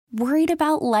Worried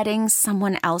about letting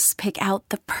someone else pick out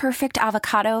the perfect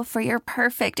avocado for your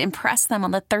perfect impress them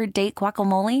on the third date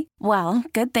guacamole? Well,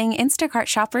 good thing Instacart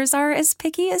shoppers are as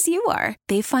picky as you are.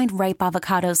 They find ripe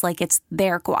avocados like it's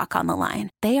their guac on the line.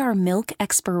 They are milk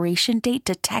expiration date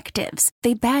detectives.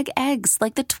 They bag eggs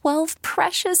like the 12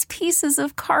 precious pieces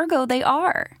of cargo they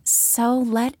are. So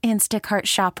let Instacart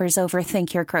shoppers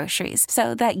overthink your groceries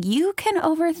so that you can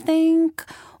overthink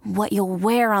what you'll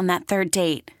wear on that third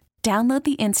date. Download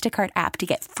the Instacart app to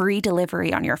get free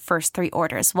delivery on your first 3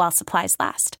 orders while supplies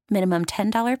last. Minimum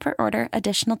 $10 per order.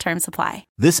 Additional terms apply.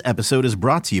 This episode is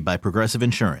brought to you by Progressive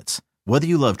Insurance. Whether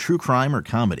you love true crime or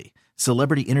comedy,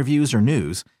 celebrity interviews or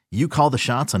news, you call the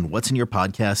shots on what's in your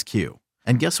podcast queue.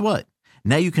 And guess what?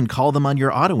 Now you can call them on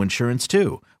your auto insurance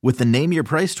too with the Name Your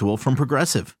Price tool from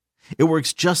Progressive. It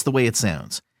works just the way it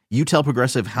sounds. You tell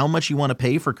Progressive how much you want to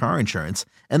pay for car insurance,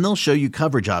 and they'll show you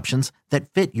coverage options that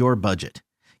fit your budget.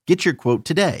 Get your quote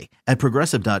today at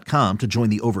Progressive.com to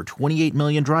join the over 28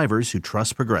 million drivers who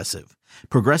trust Progressive.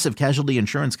 Progressive Casualty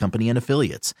Insurance Company and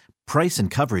Affiliates. Price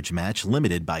and coverage match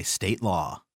limited by state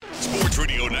law. Sports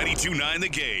Radio 92.9 The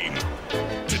Game.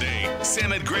 Today,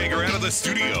 Sam and Greg are out of the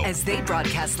studio as they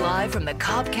broadcast live from the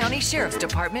Cobb County Sheriff's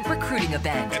Department recruiting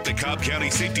event at the Cobb County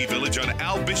Safety Village on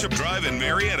Al Bishop Drive in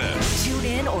Marietta. Tune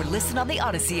in or listen on the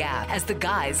Odyssey app as the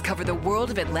guys cover the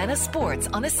world of Atlanta sports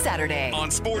on a Saturday.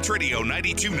 On Sports Radio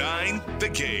 92.9 The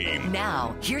Game.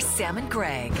 Now, here's Sam and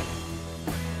Greg.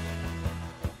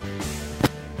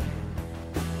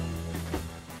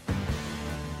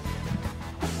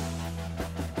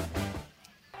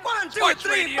 Sports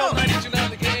Radio 92.9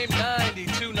 The Game,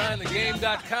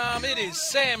 92.9thegame.com. It is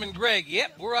Sam and Greg.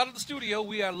 Yep, we're out of the studio.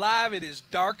 We are live. It is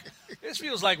dark. This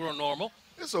feels like we're normal.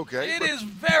 It's okay. It is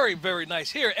very, very nice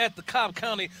here at the Cobb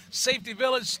County Safety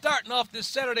Village. Starting off this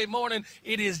Saturday morning,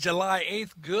 it is July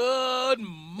 8th. Good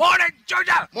morning,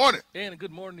 Georgia. Morning. And a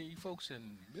good morning to you folks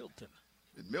in Milton.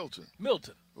 In Milton?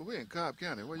 Milton. Well, we're in Cobb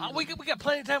County. Where We got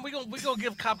plenty of time. We're gonna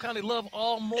give Cobb County love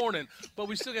all morning, but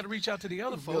we still got to reach out to the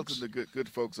other folks. Milton, the good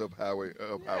folks up Highway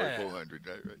 400.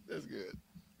 Right. That's good.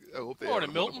 I hope they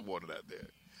have Milton. Water out there.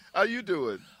 How you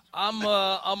doing? I'm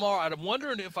all right. I'm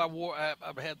wondering if I've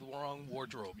had the wrong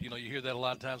wardrobe. You know, you hear that a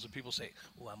lot of times when people say,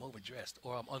 "Oh, I'm overdressed"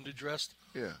 or "I'm underdressed."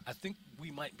 Yeah. I think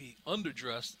we might be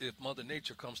underdressed if Mother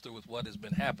Nature comes through with what has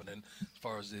been happening as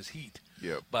far as this heat.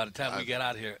 Yeah. By the time we get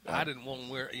out here, I didn't want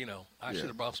to wear. I should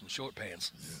have brought some short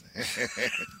pants.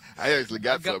 I actually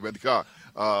got some in the car.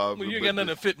 Well, you ain't got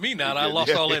nothing to fit me now. I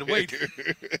lost all that weight.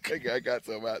 I got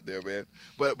some out there, man.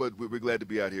 But we're glad to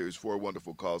be out here. It's 4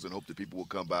 wonderful calls, and hope that people will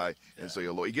come by and say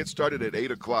hello. It gets started at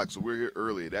 8 o'clock, so we're here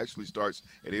early. It actually starts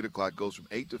at 8 o'clock, goes from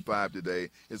 8 to 5 today.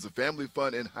 It's a family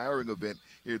fun and hiring event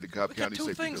here at the Cobb County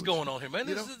Safety Village. Two things going on here, man.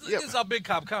 This is how big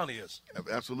Cobb County is.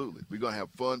 Absolutely. We're going to have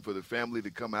fun for the family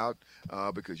to come out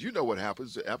because you know what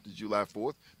happens after July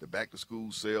 4th. The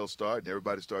back-to-school sales start, and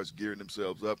everybody starts gearing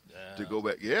themselves up to go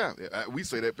back. Yeah, we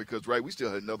say that because, right, we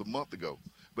still had another month to go.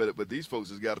 But these folks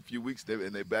has got a few weeks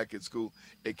and they're back at school.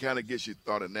 It kind of gets you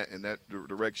thought in that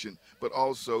direction, but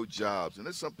also jobs. And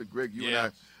that's something, Greg, you and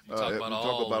I talk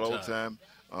about all the time,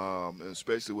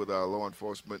 especially with our law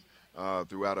enforcement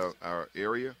throughout our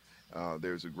area.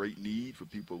 There's a great need for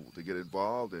people to get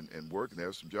involved and work, and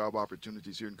there's some job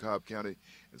opportunities here in Cobb County.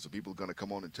 And so people are going to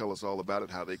come on and tell us all about it,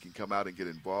 how they can come out and get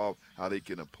involved, how they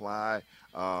can apply,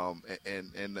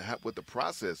 and what the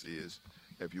process is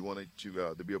if you wanted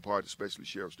to be a part, especially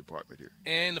Sheriff's Department here.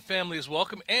 And the family is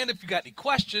welcome. And if you got any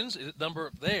questions, the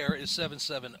number there is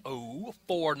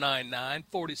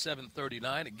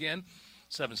 770-499-4739. Again,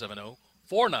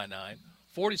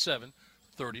 770-499-4739.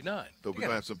 But we're going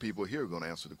to have some people here who are going to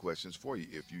answer the questions for you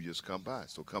if you just come by.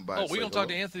 So come by. Oh, we're going to talk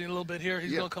to Anthony a little bit here.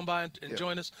 He's going to come by and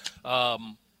join us.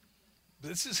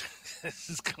 This is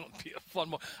going to be a fun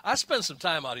one. I spent some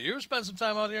time out here. You ever spend some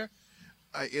time out here?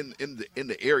 In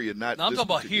the area, not. No, I'm talking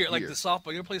about here, like the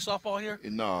softball. You ever play softball here?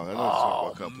 No, that's not a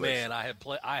softball complex. Man, I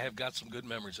have got some good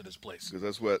memories of this place.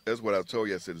 Because that's what I told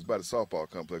you. I said it's about a softball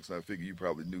complex, and I figured you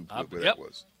probably knew where that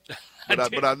was.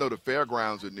 But I know the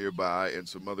fairgrounds are nearby, and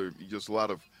some other, just a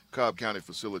lot of Cobb County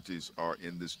facilities are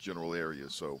in this general area.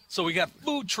 So we got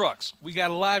food trucks, we got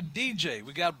a live DJ,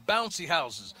 we got bouncy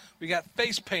houses, we got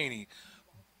face painting,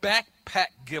 backpack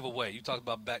giveaway. You talked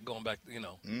about going back,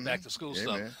 back to school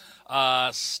stuff. Man.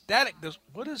 Static.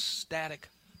 What is static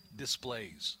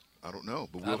displays? I don't know,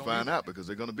 but we'll find out because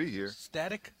they're going to be here.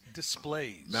 Static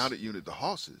displays. Mounted unit, the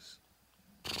horses.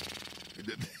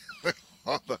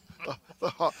 The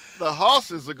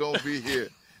horses are going to be here.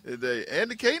 And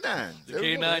the K-9. The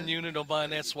K-9 unit on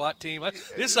buying that SWAT team.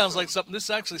 This sounds like something. This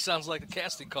actually sounds like a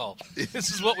casting call.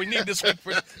 This is what we need this week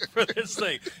for this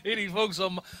thing. Any folks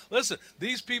listen,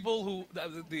 these people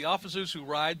the officers who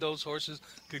ride those horses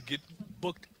could get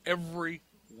booked every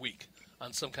week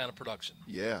on some kind of production.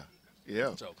 Yeah.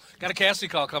 So, got a casting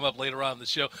call come up later on in the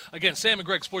show. Again, Sam and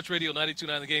Greg, Sports Radio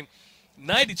 92.9 The Game,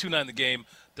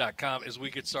 92.9thegame.com as we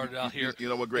get started out here. You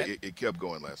know what, Greg? It kept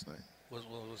going last night. What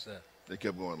was that? They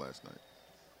kept going last night.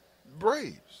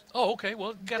 Braves. Oh, okay.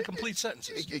 Well, you got to complete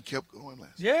sentences. It kept going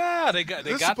last night. Yeah,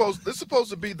 This is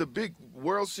supposed to be the big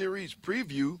World Series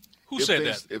preview. Who said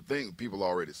that? People are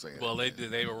already saying. Well,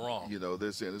 they were wrong. You know,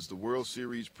 they're saying it's the World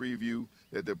Series preview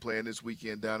that they're playing this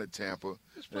weekend down at Tampa.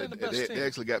 They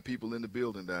actually got people in the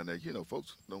building down there. You know,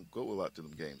 folks don't go a lot to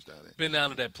them games down there. Been down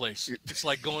to that place. It's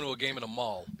like going to a game in a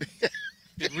mall.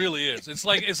 It really is. It's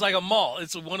like a mall.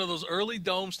 It's one of those early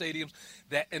dome stadiums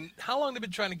and how long they've been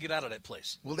trying to get out of that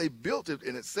place? Well, they built it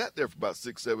and it sat there for about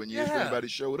 6-7 years before anybody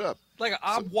showed up. Like an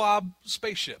Obwab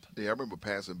spaceship. Yeah, I remember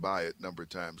passing by it a number of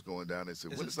times going down and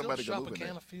said, when is somebody going to move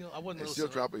in there? I wasn't It's still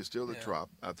Tropicana. It's still the Trop.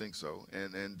 I think so.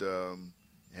 And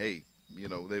hey, you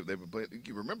know, they've been playing.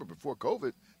 You remember before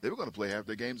COVID, they were going to play half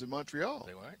their games in Montreal.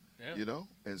 They were, yeah. You know,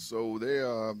 and so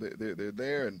they're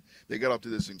there, and they got off to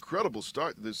this incredible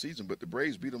start to this season. But the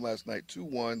Braves beat them last night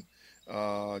 2-1.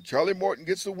 Charlie Morton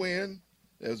gets the win.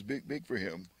 That was big for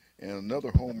him. And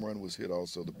another home run was hit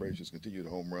also. The Braves just continue the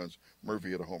home runs. Murphy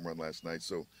hit a home run last night,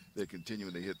 so they're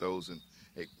continuing to hit those. And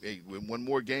hey, with one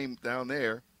more game down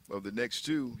there of the next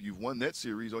two, you've won that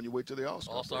series on your way to the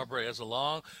All-Star. All-Star break. That's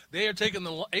they are taking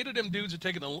 8 of them dudes are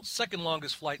taking the second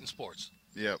longest flight in sports.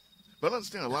 Yeah. But I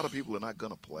understand a lot of people are not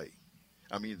going to play.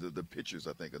 I mean, the pitchers,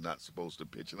 I think, are not supposed to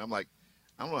pitch. And I'm like,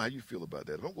 I don't know how you feel about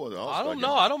that. If I'm going to the All-Star game.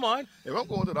 I don't mind. If I'm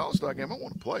going to the All-Star game, I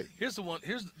want to play.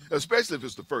 Especially if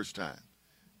it's the first time.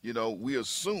 You know, we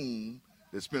assume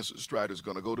that Spencer Strider is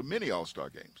going to go to many All-Star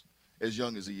games, as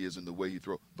young as he is in the way he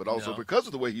throws. But also because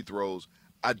of the way he throws,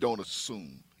 I don't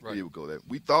assume he would go there.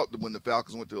 We thought that when the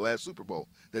Falcons went to the last Super Bowl,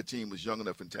 that team was young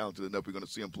enough and talented enough we're going to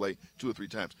see him play 2 or 3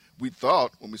 times. We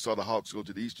thought when we saw the Hawks go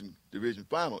to the Eastern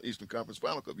Conference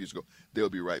Final a couple years ago, they'll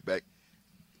be right back.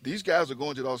 These guys are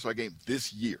going to the All-Star game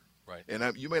this year. Right.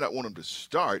 And you may not want them to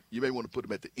start. You may want to put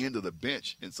them at the end of the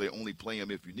bench and say only play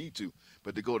them if you need to.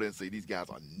 But to go there and say these guys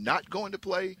are not going to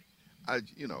play, I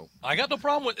got no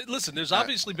problem with it. Listen, there's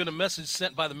obviously been a message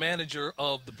sent by the manager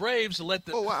of the Braves to let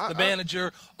the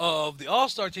manager of the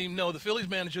All-Star team know, the Phillies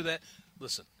manager, that,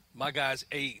 listen, my guys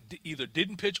either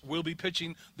didn't pitch, will be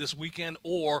pitching this weekend,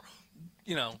 or,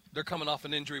 they're coming off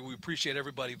an injury. We appreciate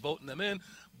everybody voting them in.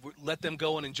 Let them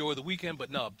go and enjoy the weekend, but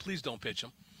no, please don't pitch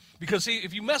them. Because, see,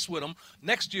 if you mess with them,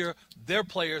 next year their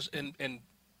players, and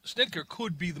Snitker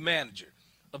could be the manager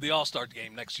of the All-Star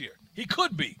game next year. He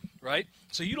could be, right?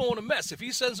 So you don't want to mess. If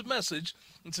he sends a message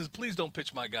and says, please don't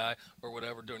pitch my guy or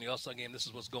whatever during the All-Star game, this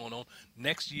is what's going on.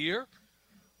 Next year,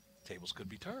 tables could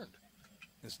be turned.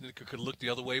 And Snitker could look the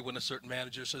other way when a certain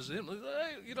manager says, hey,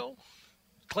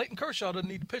 Clayton Kershaw doesn't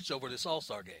need to pitch over this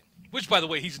All-Star game. Which, by the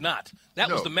way, he's not. That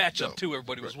was the matchup, too,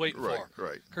 everybody was waiting for.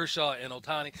 Right. Kershaw and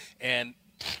Ohtani. And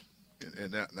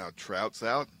now Trout's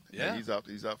out. Yeah. He's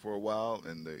out for a while,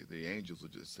 and the Angels are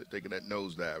just taking that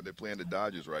nosedive. They're playing the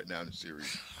Dodgers right now in the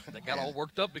series. They got all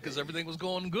worked up because everything was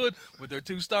going good with their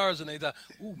 2 stars, and they thought,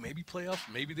 ooh, maybe playoffs,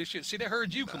 maybe this year. See, they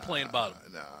heard you complain about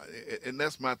them. And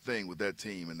that's my thing with that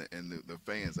team and the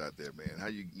fans out there, man. How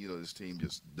this team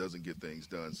just doesn't get things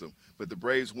done. So, but the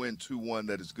Braves win 2-1.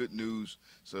 That is good news.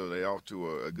 So they're off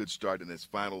to a good start in this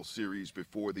final series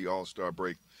before the All-Star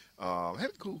break. Had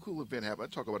a cool event happen. I'll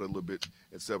talk about it a little bit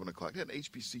at 7 o'clock. They had an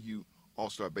HBCU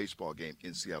All-Star baseball game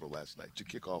in Seattle last night to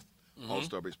kick off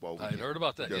All-Star baseball weekend. I heard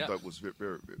about that, I thought it was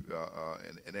very,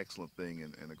 an excellent thing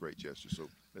and a great gesture. So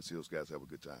let's see those guys have a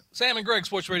good time. Sam and Greg,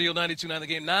 Sports Radio 92.9 The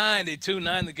Game,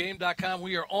 92.9thegame.com.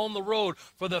 We are on the road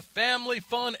for the Family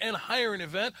Fun and Hiring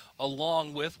event,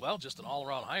 along with, just an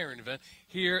all-around hiring event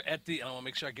here at I want to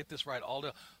make sure I get this right,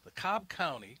 the Cobb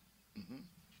County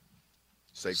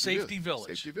Safety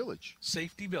Village.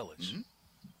 Mm-hmm.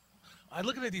 I'm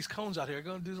looking at these cones out here. They're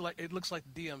going to do it looks like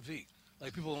the DMV.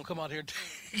 Like people don't come out here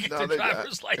and get their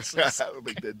driver's license. I don't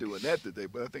think they're doing that today,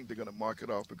 but I think they're going to mark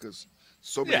it off because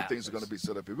so many things are going to be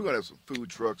set up here. We're going to have some food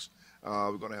trucks.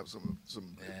 We're going to have some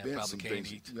events and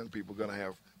things. Young people are going to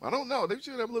have. I don't know. They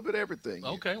should have a little bit of everything.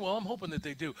 Okay, well, I'm hoping that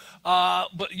they do.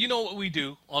 But you know what we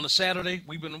do on a Saturday?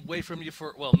 We've been away from you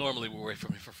normally we're away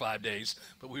from you for 5 days,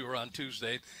 but we were on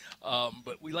Tuesday.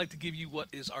 But we like to give you what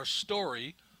is our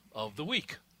story of the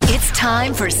week. It's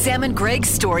Time for Sam and Greg's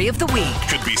Story of the Week.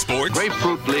 Could be sports.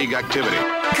 Grapefruit League activity.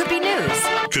 Could be news.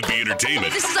 Could be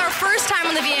entertainment. This is our first time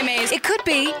on the VMAs. It could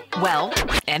be, well,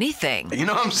 anything. You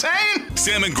know what I'm saying?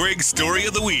 Sam and Greg's Story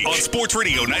of the Week on Sports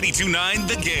Radio 92.9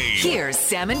 The Game. Here's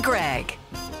Sam and Greg.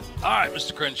 All right,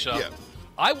 Mr. Crenshaw. Yeah.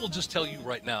 I will just tell you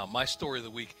right now, my story of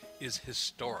the week is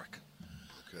historic.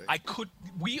 Okay.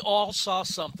 We all saw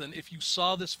something, if you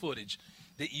saw this footage,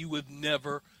 that you have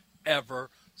never,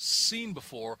 ever seen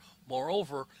before.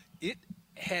 Moreover, it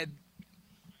had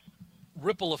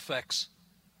ripple effects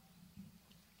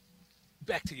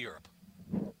back to Europe.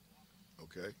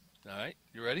 Okay. All right,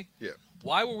 you ready? Yeah.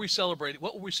 What were we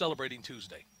celebrating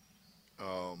Tuesday?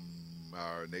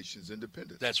 Our nation's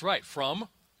independence. That's right, from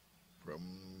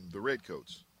the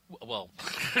Redcoats. well,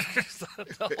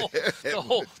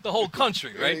 the whole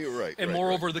country, right? Yeah, right. And right,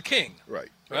 moreover, right. the king. Right.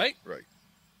 Right? Right.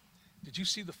 Did you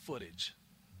see the footage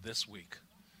this week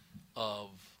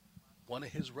of one of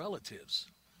his relatives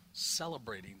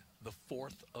celebrating the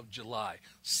 4th of July?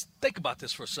 Think about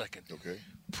this for a second. Okay.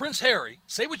 Prince Harry,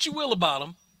 say what you will about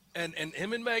him, and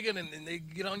him and Meghan, and they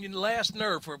get on your last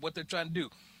nerve for what they're trying to do.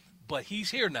 But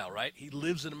he's here now, right? He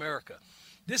lives in America.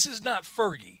 This is not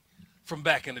Fergie from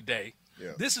back in the day.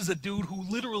 Yeah. This is a dude who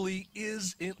literally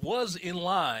was in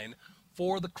line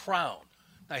for the crown.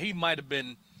 Now, he might have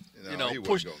been, He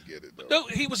pushed. wasn't gonna get it though. No,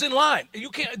 he was in line.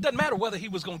 It doesn't matter whether he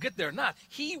was going to get there or not.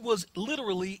 He was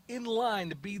literally in line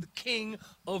to be the king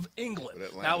of England.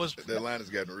 That line, Now, that line has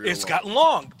gotten real it's long. gotten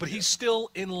long, but he's still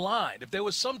in line. If there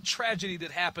was some tragedy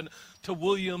that happened to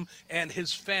William and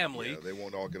his family, Yeah, they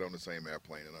won't all get on the same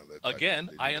airplane and all that. again,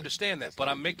 They do I that. understand that, That's but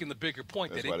why I'm they making do the bigger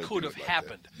point That's that why it they could do have it like that.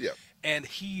 happened. Yeah. And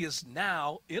he is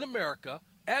now in America,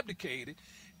 abdicated,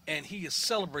 and he is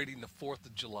celebrating the 4th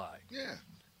of July. Yeah.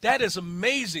 That is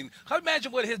amazing. Can you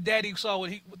imagine what his daddy saw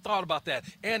when he thought about that?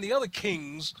 And the other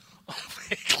kings of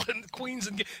England, queens,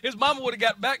 and his mama would have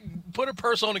got back, put her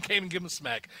purse on, and came and give him a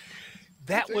smack.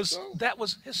 That think was so?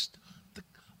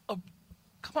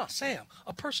 come on, Sam.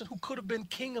 A person who could have been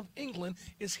king of England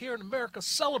is here in America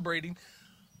celebrating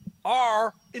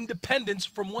our independence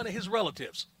from one of his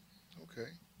relatives. Okay.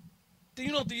 Do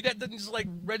you know that doesn't just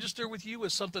register with you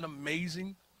as something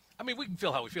amazing? I mean, we can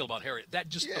feel how we feel about Harriet. That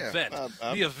event,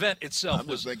 the event itself I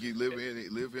was. just think he live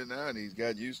here now, and he's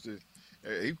got used to.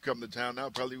 He come to town now,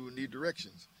 probably wouldn't need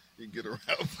directions. He can get around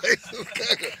places.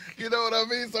 You know what I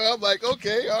mean? So I'm like,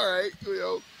 okay, all right,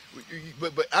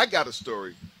 But I got a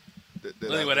story.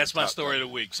 Anyway, that's my story of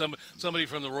the week. Somebody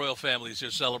from the royal family is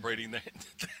here celebrating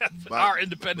our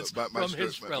independence from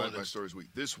his relatives. My story's week.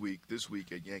 This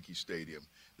week at Yankee Stadium,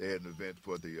 they had an event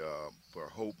for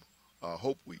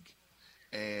Hope Week,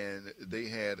 and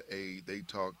they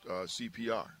talked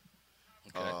CPR,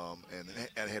 Okay.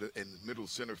 and had it in the middle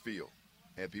center field,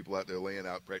 had people out there laying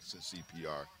out practicing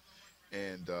CPR,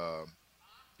 and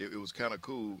it was kind of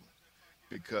cool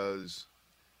because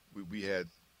we had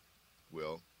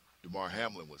DeMar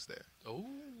Hamlin was there. Oh.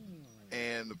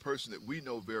 And the person that we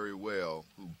know very well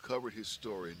who covered his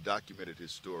story and documented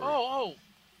his story,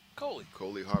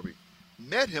 Coley Harvey,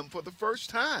 met him for the first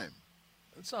time.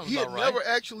 That sounds He about had right. never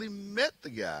actually met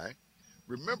the guy.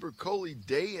 Remember, Coley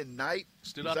day and night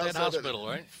Stood was out that outside hospital,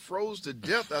 right? Froze to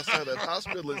death outside that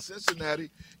hospital in Cincinnati,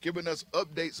 giving us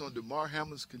updates on DeMar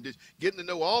Hamlin's condition, getting to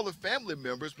know all the family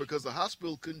members because the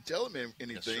hospital couldn't tell him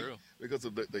anything true. because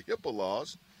of the HIPAA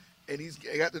laws. And he's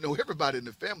got to know everybody in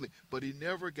the family, but he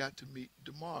never got to meet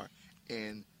DeMar.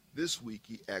 And this week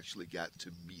he actually got to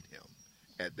meet him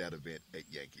at that event at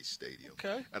Yankee Stadium.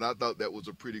 Okay. And I thought that was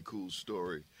a pretty cool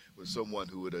story with someone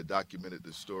who had documented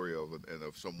the story of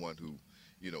someone who,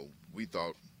 we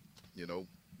thought,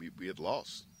 we had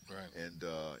lost. Right.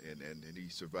 And he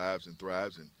survives and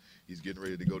thrives, and he's getting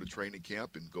ready to go to training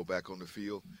camp and go back on the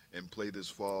field and play this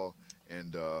fall.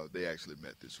 And they actually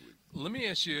met this week. Let me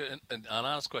ask you an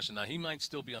honest question. Now, he might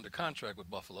still be under contract with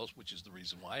Buffalo, which is the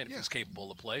reason why. And if he's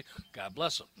capable to play, God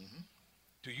bless him. Mm-hmm.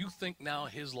 Do you think now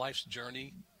his life's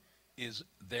journey is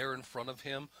there in front of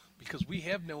him? Because we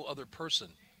have no other person.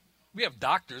 We have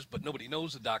doctors, but nobody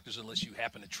knows the doctors unless you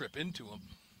happen to trip into them.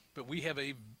 But we have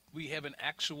an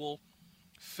actual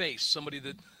face, somebody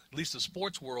that at least the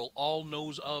sports world all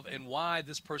knows of and why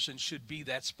this person should be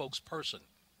that spokesperson.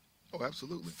 Oh,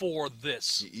 absolutely. For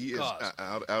this he is cause.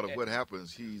 Out of what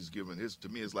happens, he's given his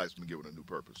life's been given a new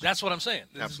purpose. That's what I'm saying.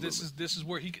 Absolutely.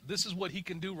 This is what he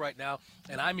can do right now,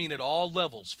 and I mean at all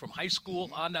levels, from high school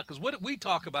on now. Because what did we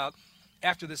talk about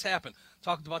after this happened?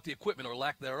 Talked about the equipment or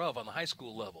lack thereof on the high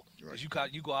school level. Because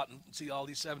you go out and see all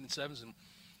these 7-7s and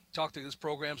talk to these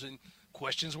programs, and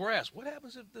questions were asked. What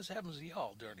happens if this happens to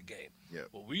y'all during the game? Yeah.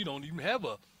 Well, we don't even have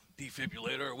a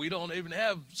defibrillator, or we don't even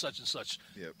have such and such.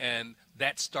 Yep. And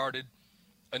that started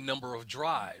a number of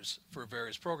drives for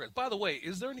various programs. By the way,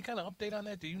 is there any kind of update on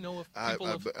that? Do you know if people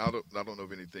I don't know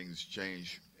if anything's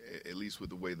changed, at least with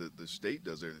the way that the state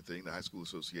does everything. The high school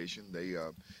association,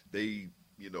 they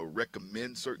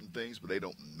recommend certain things, but they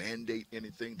don't mandate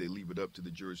anything. They leave it up to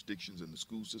the jurisdictions and the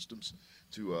school systems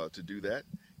to do that,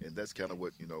 and that's kind of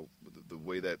what the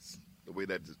way that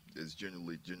is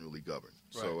generally governed.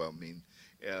 Right. So I mean,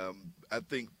 I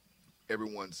think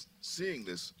everyone's seeing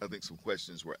this. I think some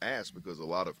questions were asked because a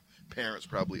lot of parents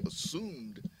probably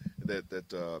assumed that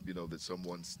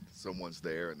someone's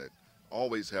there, and that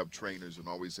always have trainers and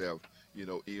always have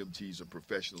EMTs and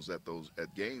professionals at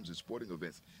games and sporting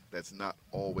events. That's not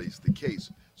always the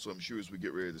case. So I'm sure as we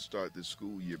get ready to start this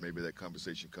school year, maybe that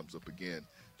conversation comes up again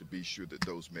to be sure that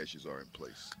those measures are in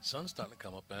place. Sun's starting to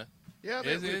come up, man. Yeah,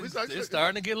 it's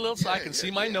starting to get a little. I can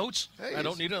see my notes. Hey, I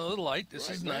don't need another light. This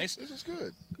right, is man. nice. This is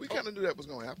good. We kind of knew that was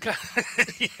going to happen.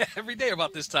 Yeah, every day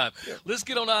about this time. Yeah. Let's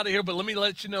get on out of here, but let me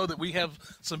let you know that we have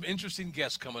some interesting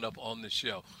guests coming up on this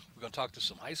show. We're going to talk to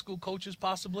some high school coaches,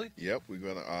 possibly. Yep, we're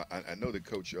going to. I know that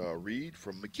Coach Reed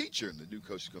from McEachern, the new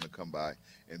coach, is going to come by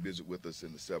and visit with us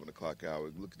in the 7 o'clock hour.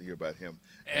 We're looking to hear about him.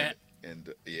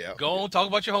 And yeah. Go on, talk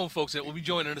about your home folks that will be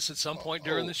joining us at some point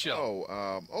during the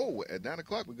show. At 9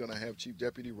 o'clock, we're going to have Chief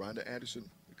Deputy Rhonda Anderson,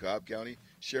 the Cobb County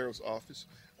Sheriff's Office,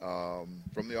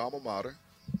 from the alma mater.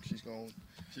 She's going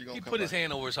He put his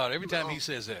hand over his heart every time he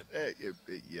says that.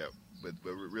 Yeah. But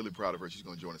we're really proud of her. She's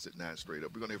going to join us at 9 straight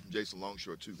up. We're going to hear from Jason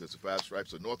Longshore, too, because the Five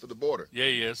Stripes are north of the border. Yeah,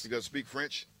 he is. You going to speak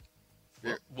French?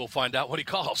 We'll find out what he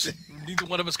calls. Neither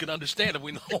one of us can understand if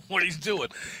we know what he's doing.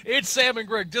 It's Sam and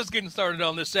Greg just getting started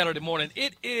on this Saturday morning.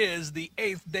 It is the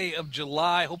 8th day of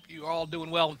July. Hope you're all doing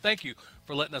well, and thank you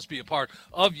for letting us be a part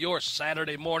of your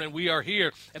Saturday morning. We are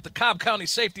here at the Cobb County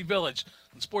Safety Village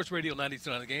on Sports Radio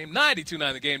 92.9 The Game,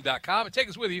 929thegame.com, and take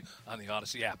us with you on the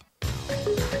Odyssey app.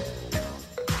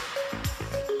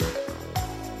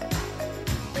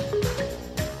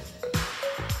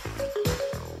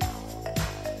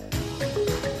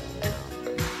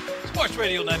 Sports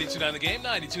Radio 92.9 The Game,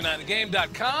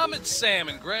 929thegame.com. It's Sam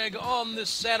and Greg on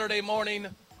this Saturday morning,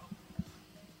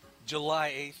 July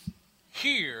 8th,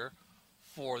 here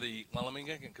for the, let me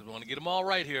get, because we want to get them all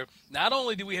right here. Not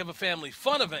only do we have a family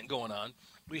fun event going on,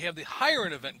 we have the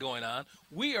hiring event going on.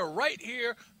 We are right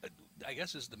here, I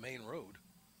guess it's the main road,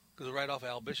 because right off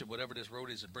Al Bishop, whatever this road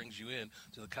is that brings you in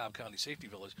to the Cobb County Safety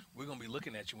Village, we're going to be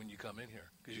looking at you when you come in here,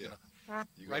 because you're going to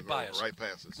right by us. Right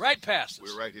past us. Right past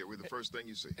us. We're right here. We're the first thing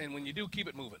you see. And when you do, keep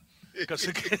it moving, because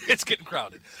it's getting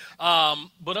crowded.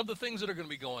 But of the things that are going to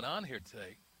be going on here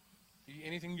today,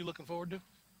 anything you're looking forward to?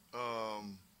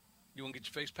 You want to get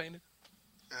your face painted?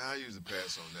 I usually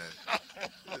pass on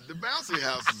that. The bouncy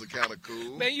houses are kind of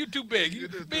cool. Man, you too big.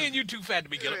 Me and you too fat to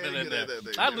be getting in there.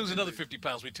 I'd lose another 50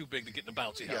 pounds. We're too big to get in the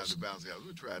bouncy house. Yeah, the bouncy house.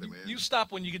 We tried it, man. You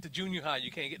stop when you get to junior high.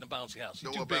 You can't get in the bouncy house.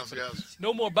 No more bouncy houses?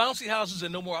 No more bouncy houses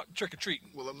and no more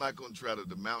trick-or-treating. Well, I'm not going to try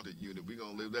the mounted unit. We're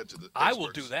going to leave that to the experts. I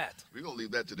will do that. We're going to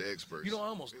leave that to the experts. You know, I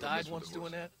almost died once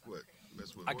doing that. What?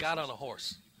 I got on a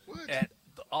horse. What? At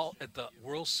the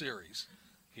World Series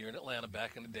here in Atlanta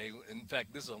back in the day. In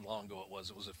fact, this is how long ago it was.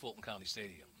 It was at Fulton County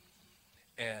Stadium.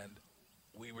 And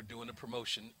we were doing a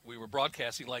promotion. We were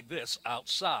broadcasting like this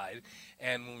outside.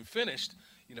 And when we finished,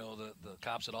 you know, the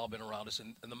cops had all been around us,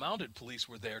 and the mounted police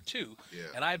were there too. Yeah.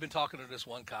 And I had been talking to this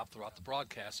one cop throughout the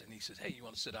broadcast, and he says, hey, you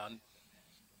want to sit on,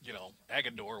 you know,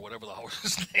 Agador or whatever the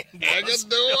horse's name was.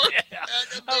 Agador? Yeah.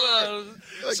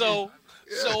 Agador.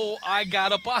 So I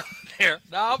got up on there.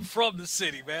 Now, I'm from the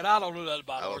city, man. I don't know nothing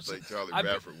about horses. I don't think Charlie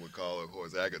Bradford would call a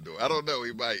horse Agador. I don't know.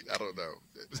 He might. I don't know.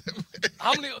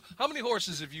 How many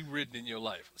horses have you ridden in your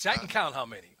life? See, I can count how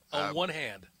many on one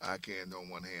hand. I can on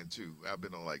one hand, too. I've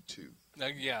been on like two.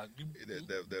 Yeah.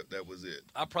 That was it.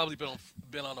 I've probably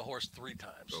been on a horse 3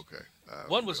 times. Okay.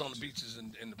 One was on the beaches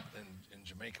in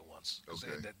Jamaica once.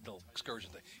 Okay. That little excursion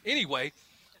thing. Anyway,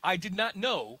 I did not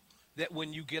know that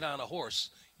when you get on a horse,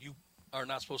 you are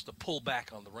not supposed to pull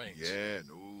back on the reins. Yeah,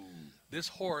 no. This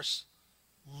horse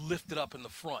lifted up in the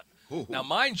front. Ooh. Now,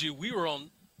 mind you, we were on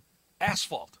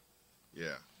asphalt.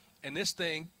 Yeah. And this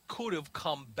thing could have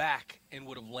come back and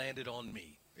would have landed on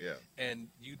me. Yeah. And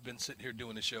you'd been sitting here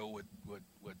doing the show with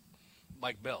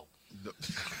Mike Bell. No.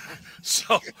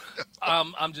 So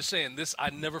I'm just saying this. I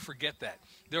never forget that.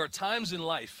 There are times in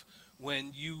life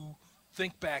when you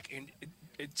think back and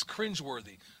it's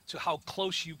cringeworthy to how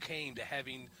close you came to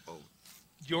having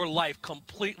your life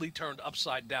completely turned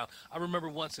upside down. I remember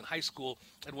once in high school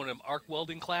at one of them arc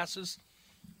welding classes,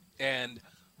 and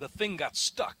the thing got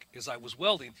stuck as I was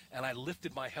welding, and I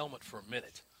lifted my helmet for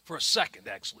a second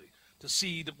actually, to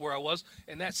see where I was,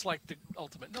 and that's like the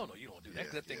ultimate. No, you don't do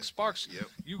that. That thing sparks. Yep.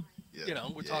 You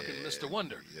know, we're talking Mr.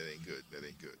 Wonder. That ain't good. That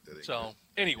ain't good. So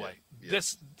anyway,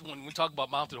 this when we talk about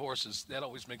mounted horses, that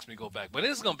always makes me go back. But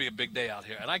it's going to be a big day out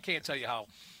here, and I can't tell you how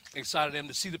excited I am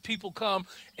to see the people come.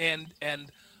 And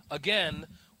again,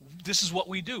 this is what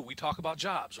we do. We talk about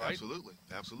jobs, right? Absolutely.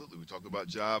 We talk about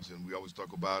jobs, and we always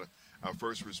talk about our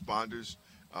first responders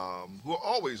who are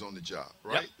always on the job,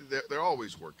 right? Yep. They're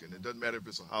always working. It doesn't matter if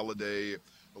it's a holiday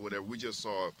or whatever. We just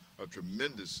saw a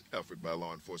tremendous effort by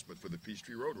law enforcement for the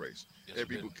Peachtree Road Race. Yes, and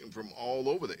people come from all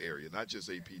over the area, not just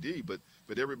APD, but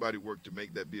everybody worked to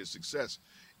make that be a success.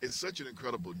 It's such an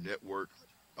incredible network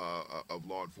of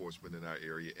law enforcement in our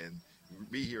area, and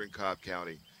be here in Cobb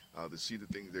County to see the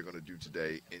things they're going to do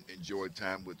today and enjoy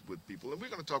time with people. And we're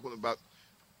going to talk with them about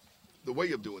the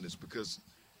way of doing this, because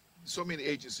so many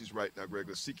agencies right now, Greg,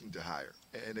 are seeking to hire,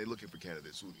 and they're looking for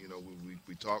candidates.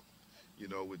 We talk,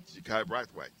 with Ja'Kai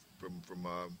Brathwaite from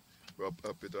up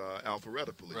at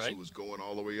Alpharetta Police, right, who was going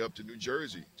all the way up to New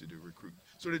Jersey to do recruit.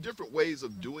 So there are different ways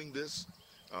of doing this.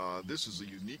 This is a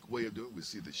unique way of doing it. We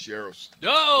see the sheriffs.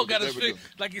 Got his feet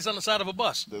like he's on the side of a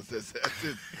bus. That's it.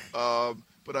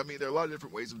 But, I mean, there are a lot of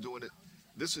different ways of doing it.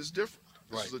 This is different.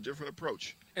 This is a different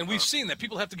approach. And we've seen that.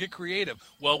 People have to get creative.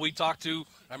 Well, we talked to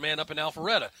our man up in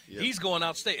Alpharetta. Yep. He's going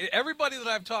out state. Everybody that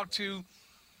I've talked to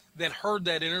that heard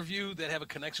that interview, that have a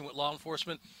connection with law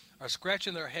enforcement, are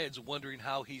scratching their heads wondering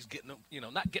how he's getting,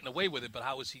 not getting away with it, but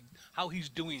how he's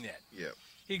doing that. Yeah.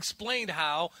 He explained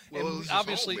how, well, and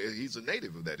obviously he's a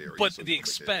native of that area. But the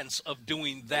expense of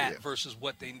doing that versus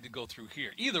what they need to go through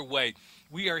here. Either way,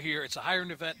 we are here. It's a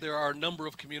hiring event. There are a number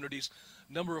of communities,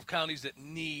 number of counties that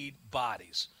need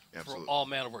bodies for all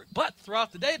manner of work. But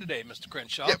throughout the day today, Mr.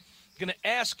 Crenshaw, I'm going to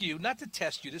ask you, not to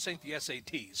test you, this ain't the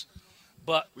SATs,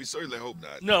 but we certainly hope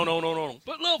not. No.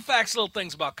 But little facts, little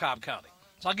things about Cobb County.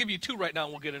 So I'll give you two right now,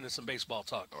 and we'll get into some baseball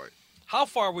talk. All right. How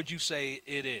far would you say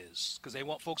it is? Because they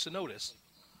want folks to notice.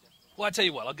 Well, I tell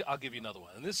you what, I'll give you another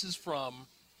one. And this is from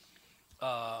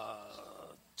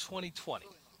 2020.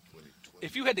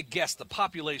 If you had to guess the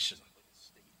population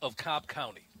of Cobb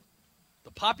County,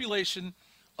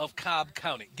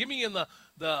 give me in the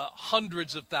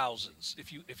hundreds of thousands.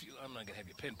 If you, I'm not gonna have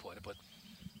you pinpoint it, but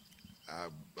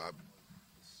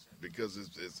because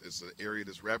it's an area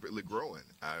that's rapidly growing.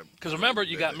 Because remember,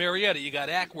 you got Marietta, you got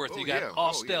Ackworth, you got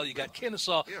Austell, you got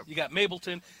Kennesaw, you got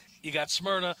Mableton, you got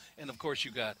Smyrna, and of course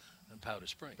you got Powder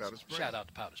Springs. Shout out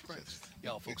to Powder Springs.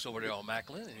 Y'all folks over there on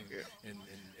Macklin and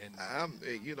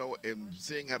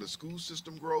seeing how the school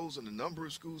system grows and the number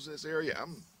of schools in this area,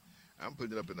 I'm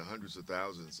putting it up in the hundreds of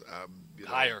thousands.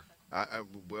 Higher. I'm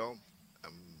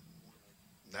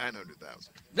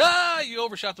 900,000. You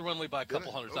overshot the runway by a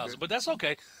couple hundred thousand, but that's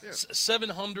okay. Yeah.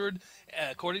 700,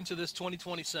 according to this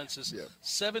 2020 census,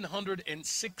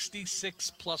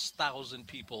 766 plus thousand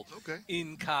people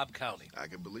in Cobb County. I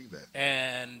can believe that.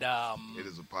 And it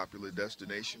is a popular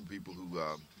destination. People who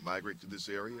migrate to this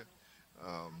area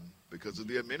because of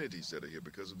the amenities that are here,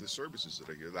 because of the services that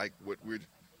are here, like what we're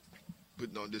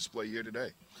putting on display here today.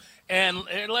 And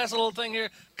last little thing here,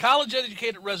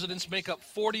 college-educated residents make up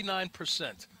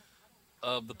 49%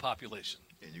 of the population.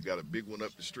 And you got a big one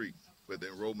up the street, but the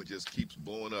enrollment just keeps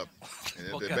blowing up.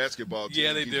 And the basketball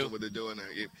team they keeps do. doing what they're doing.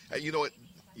 You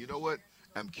know what?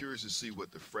 I'm curious to see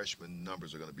what the freshman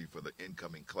numbers are going to be for the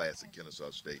incoming class at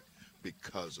Kennesaw State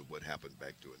because of what happened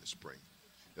back during the spring.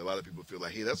 A lot of people feel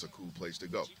like, hey, that's a cool place to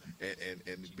go.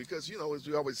 And because, as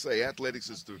we always say, athletics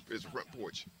is the front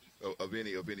porch of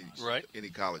any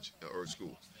college or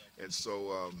school. And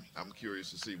so I'm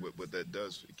curious to see what that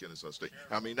does at Kennesaw State.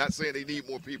 I mean, not saying they need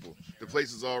more people. The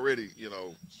place is already,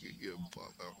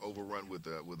 overrun with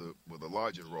a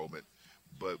large enrollment.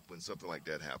 But when something like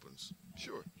that happens,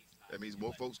 sure, that means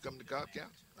more folks come to Cobb County.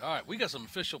 All right, we got some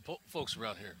official folks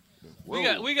around here.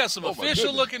 Whoa. We got some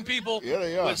official-looking people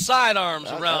with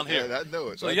sidearms around here. I know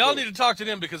it. So y'all need to talk to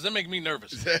them because they make me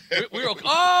nervous. We're okay.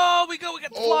 Oh, we got the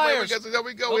flyers. Man, there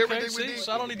we go. Okay, everything we need.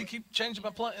 So I don't need to keep changing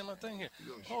my thing here.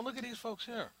 Oh, look at these folks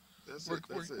here.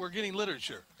 We're getting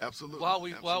literature. Absolutely.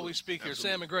 While we speak here.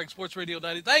 Sam and Greg, Sports Radio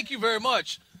 90. Thank you very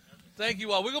much. Thank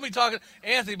you all. We're going to be talking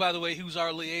Anthony, by the way, who's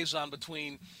our liaison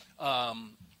between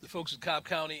the folks in Cobb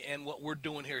County and what we're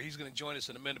doing here. He's going to join us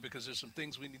in a minute because there's some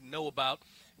things we need to know about.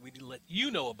 We need to let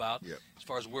you know about as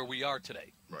far as where we are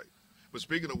today. Right. But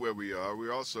speaking of where we are,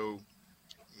 we're also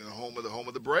in the home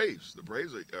of the Braves. The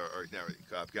Braves are now in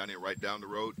Cobb County, right down the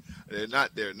road. They're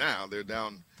not there now. They're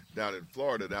down in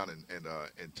Florida, down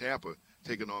in Tampa,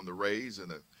 taking on the Rays in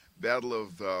a battle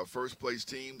of first-place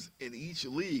teams in each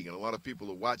league. And a lot of people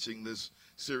are watching this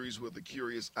series with a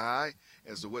curious eye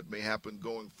as to what may happen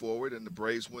going forward. And the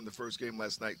Braves win the first game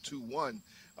last night 2-1.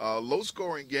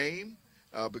 Low-scoring game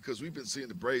because we've been seeing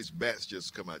the Braves bats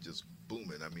just come out just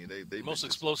booming. I mean, they most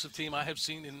explosive team I have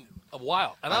seen in a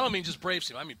while. And I don't mean just Braves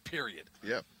team. I mean period.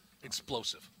 Yeah.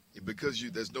 Explosive. Because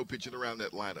there's no pitching around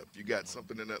that lineup. You got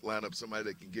something in that lineup, somebody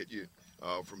that can get you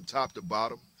from top to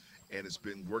bottom. And it's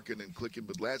been working and clicking.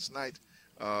 But last night,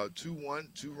 2-1,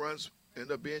 2 runs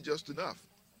ended up being just enough.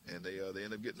 And they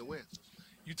end up getting the win.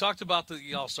 You talked about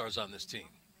the All-Stars on this team.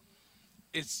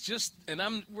 It's just,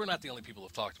 and we're not the only people who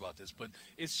have talked about this, but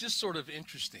it's just sort of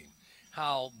interesting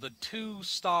how the 2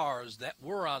 stars that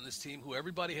were on this team, who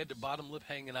everybody had their bottom lip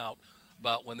hanging out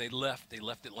about when they left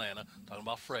Atlanta, talking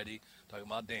about Freddie, talking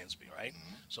about Dansby, right?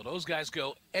 Mm-hmm. So those guys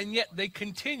go, and yet they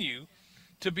continue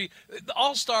to be the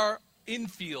All-Star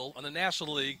infield on the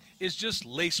National League is just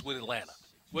laced with Atlanta,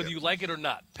 whether you like it or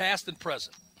not, past and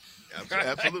present.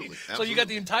 Absolutely. So you got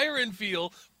the entire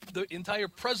infield, the entire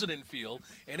president field,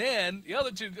 and then the other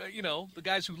 2, the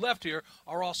guys who left here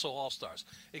are also all-stars.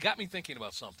 It got me thinking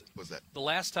about something. What's that? The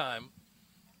last time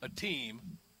a team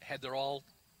had the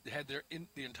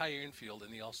entire infield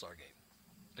in the All-Star game.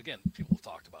 Again, people have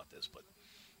talked about this, but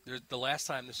the last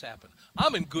time this happened,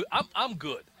 I'm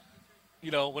good.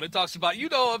 When it talks about,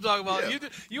 what I'm talking about. Yeah.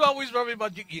 You always remember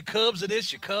about your Cubs of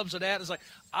this, your Cubs of that. It's like,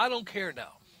 I don't care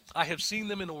now. I have seen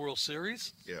them in the World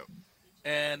Series. Yeah.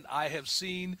 And I have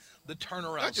seen the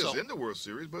turnaround. Not just in the World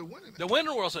Series, but winning it. The winning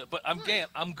the World Series, but I'm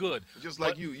good. Just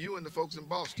like you and the folks in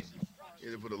Boston.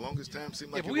 For the longest time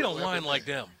seemed like but we don't whine like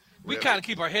them. We kind of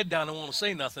keep our head down and won't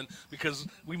say nothing because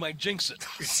we might jinx it.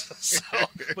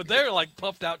 But they're like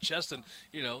puffed out chest and,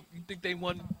 you think they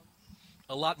won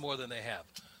a lot more than they have.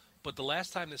 But the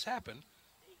last time this happened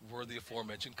were the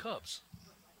aforementioned Cubs.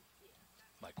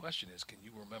 My question is, can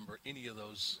you remember any of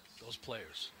those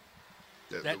players?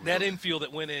 That infield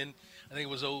that went in, I think it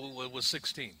was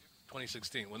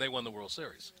 2016, when they won the World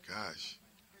Series. Gosh.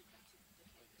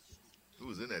 Who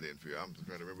was in that infield? I'm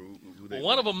trying to remember who they were.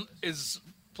 One of them is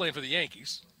playing for the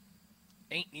Yankees,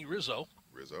 Anthony Rizzo.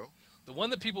 The one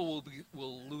that people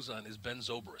will lose on is Ben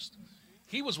Zobrist.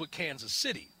 He was with Kansas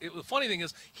City. The funny thing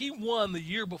is, he won the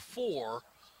year before,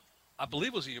 I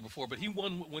believe it was the year before, but he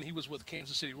won when he was with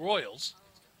Kansas City Royals.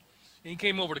 And he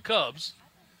came over to Cubs.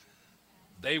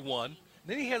 They won.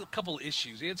 Then he had a couple of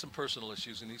issues. He had some personal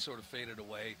issues, and he sort of faded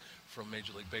away from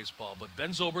Major League Baseball. But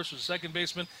Ben Zobrist was the second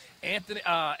baseman.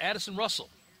 Addison Russell,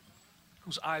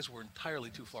 whose eyes were entirely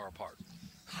too far apart.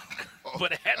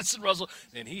 But Addison Russell,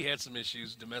 and he had some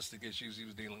issues, domestic issues he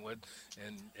was dealing with,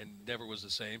 and never was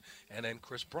the same. And then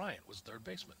Chris Bryant was third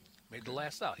baseman. Made the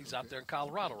last out. He's out there in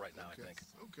Colorado right now, I think.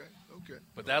 Okay.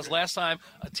 But that was the last time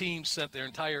a team sent their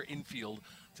entire infield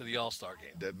to the All-Star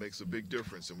game. That makes a big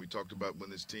difference. And we talked about when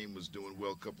this team was doing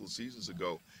well a couple of seasons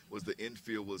ago, was the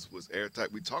infield was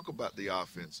airtight. We talk about the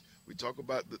offense. We talk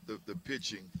about the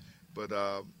pitching. But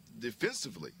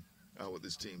defensively, what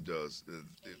this team does,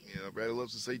 Brady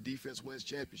loves to say defense wins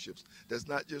championships. That's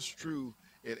not just true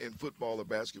in football or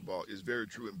basketball. It's very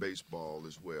true in baseball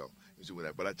as well.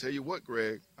 But I tell you what,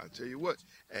 Greg,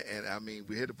 and I mean,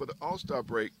 we're headed for the All-Star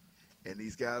break, and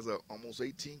these guys are almost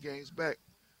 18 games back.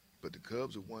 But the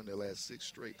Cubs have won their last 6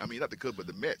 straight. I mean, not the Cubs, but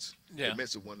the Mets. Yeah. The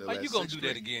Mets have won their last 6 straight. straight.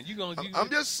 You going to do that again?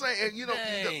 I'm just saying,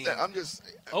 I'm just.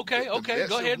 Okay, go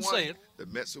ahead and say it. The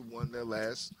Mets have won their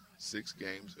last 6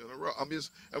 games in a row. And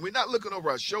we're not looking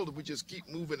over our shoulder. We just keep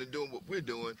moving and doing what we're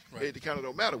doing. Right. It kind of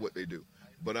don't matter what they do.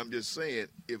 But I'm just saying,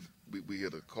 if we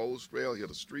hit a cold spell, hit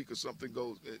a streak or something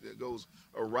goes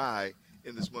awry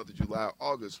in this month of July,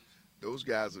 August, those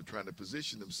guys are trying to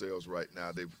position themselves right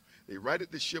now. They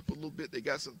righted the ship a little bit. They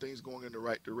got some things going in the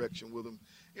right direction with them.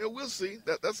 We'll see.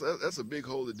 That's a big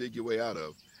hole to dig your way out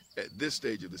of at this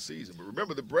stage of the season. But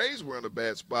remember, the Braves were in a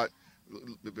bad spot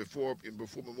before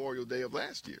Memorial Day of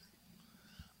last year.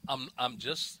 I'm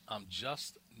just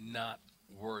not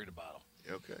worried about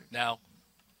them. Okay. Now,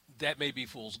 that may be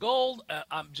fool's gold.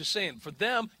 I'm just saying, for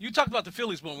them, you talked about the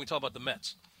Phillies when we talk about the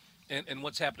Mets and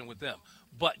what's happening with them.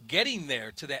 But getting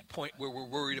there to that point where we're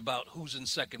worried about who's in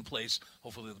second place,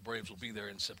 hopefully the Braves will be there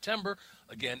in September,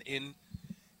 again in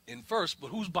first. But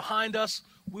who's behind us,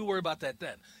 we worry about that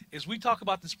then. As we talk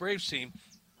about this Braves team,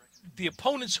 the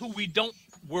opponents who we don't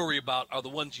worry about are the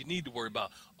ones you need to worry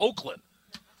about. Oakland.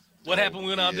 What happened when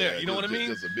we went out there? You know what I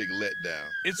mean? It's a big letdown.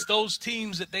 It's those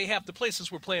teams that they have to play,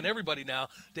 since we're playing everybody now,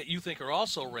 that you think are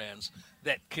also Rans,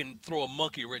 that can throw a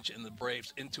monkey wrench in the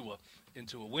Braves into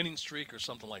a winning streak or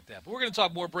something like that. But we're going to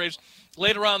talk more Braves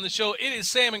later on in the show. It is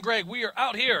Sam and Greg. We are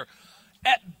out here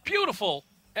at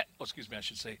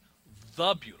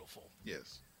the beautiful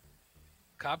Yes.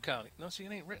 Cobb County. No, see,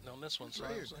 it ain't written on this one. So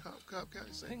Right here, Cobb County.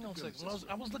 hang on a second.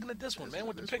 I was looking at this one, man,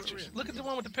 with the That's what pictures. we're in. Look at the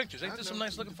one with the pictures. Ain't I this some know.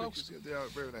 nice looking The folks? pictures, They are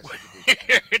very nice looking pictures.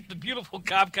 Here at the beautiful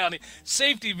Cobb County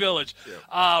Safety Village,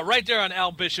 right there on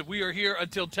Al Bishop. We are here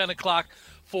until 10 o'clock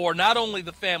for not only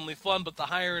the family fun, but the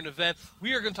hiring event.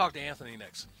 We are going to talk to Anthony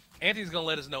next. Anthony's going to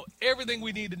let us know everything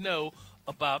we need to know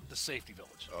about the Safety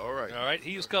Village. All right. All right.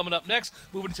 He is coming up next.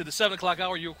 Moving into the 7 o'clock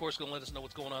hour, you, of course, going to let us know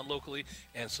what's going on locally,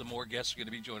 and some more guests are going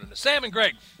to be joining us. Sam and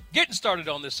Greg getting started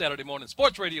on this Saturday morning.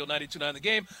 Sports Radio 92.9 The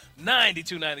Game,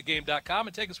 929thegame.com,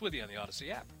 and take us with you on the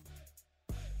Odyssey app.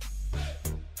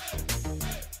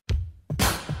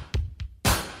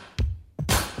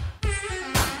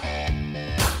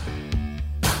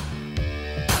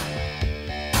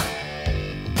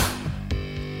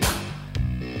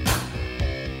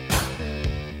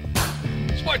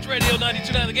 Sports Radio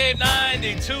 92.9 The Game,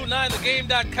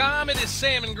 929thegame.com. It is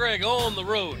Sam and Greg on the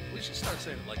road. We should start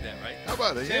saying it like that, right? How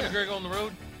about it? Sam and Greg on the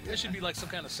road? There should be like some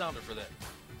kind of sounder for that.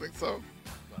 Think so?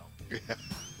 Well,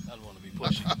 I don't want to be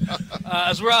pushy.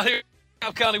 As we're out here in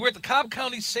Cobb County, we're at the Cobb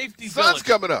County Safety Sun's Village.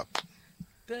 coming up.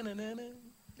 Da-na-na-na.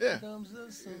 Yeah. Comes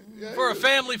the sun. Yeah, For a yeah.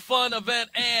 family fun event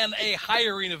and a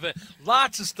hiring event.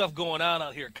 Lots of stuff going on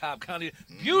out here at Cobb County.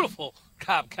 Beautiful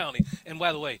Cobb County. And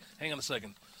by the way, hang on a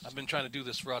second. I've been trying to do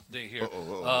this throughout the day here.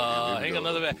 Hang on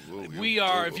another minute. We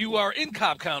are, if you are in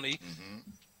Cobb County,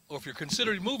 or if you're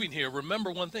considering moving here, remember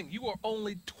one thing. You are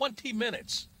only 20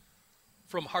 minutes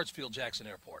from Hartsfield-Jackson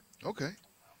Airport. Okay.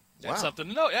 That's Wow. something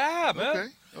to know. Yeah,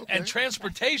 man. Okay. And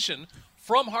transportation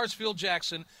from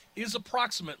Hartsfield-Jackson is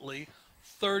approximately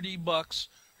 $30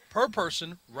 per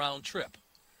person round trip.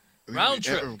 Round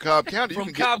trip. From Cobb County.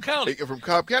 From Cobb County. From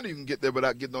Cobb County, you can get there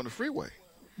without getting on the freeway.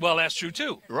 Well, that's true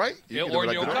too. Right? Yeah, can or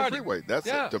get your on car. the freeway. That's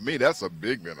Yeah. to me, that's a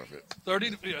big benefit.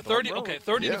 30 to Yeah.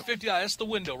 50. That's the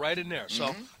window right in there.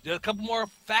 So there's a couple more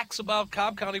facts about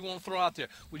Cobb County we want to throw out there.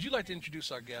 Would you like to introduce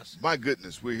our guest? My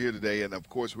goodness, we're here today, and of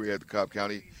course we're at the Cobb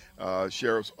County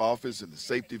Sheriff's Office and the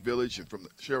Safety Village. And from the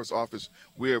Sheriff's Office,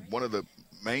 we're one of the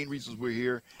main reasons we're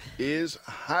here is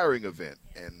a hiring event.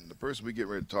 And the person we get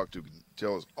ready to talk to can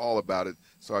tell us all about it,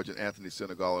 Sergeant Anthony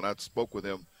Senegal. And I spoke with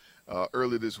him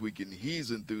earlier this week, and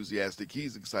he's enthusiastic.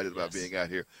 He's excited about being out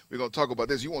here. We're going to talk about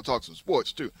this. You want to talk some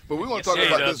sports too, but we want to talk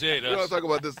about this. We want to talk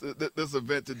about this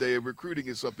event today. Recruiting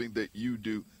is something that you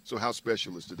do. So how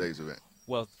special is today's event?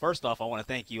 Well, first off, I want to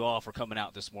thank you all for coming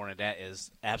out this morning. That is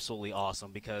absolutely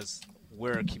awesome because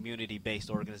we're a community-based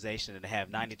organization, and to have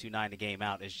 92.9 The Game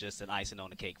out is just an icing on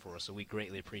the cake for us. So we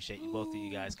greatly appreciate you, both of you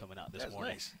guys, coming out this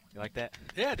morning. Nice. You like that?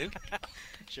 Yeah, dude.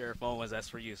 Sheriff Owens, that's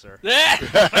for you, sir.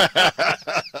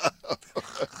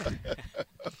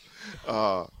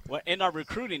 Well, in our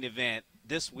recruiting event,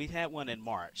 we had one in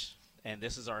March, and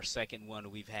this is our second one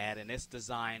we've had, and it's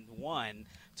designed, one,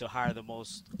 to hire the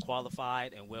most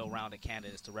qualified and well-rounded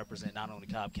candidates to represent not only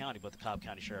Cobb County but the Cobb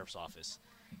County Sheriff's Office.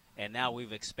 And now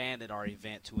we've expanded our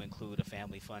event to include a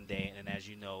family fun day and, as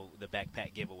you know, the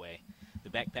backpack giveaway. The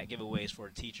backpack giveaway is for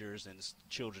teachers and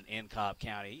children in Cobb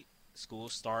County.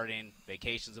 School's starting,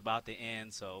 vacation's about to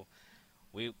end, so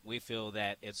we feel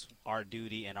that it's our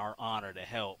duty and our honor to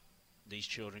help these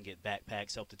children get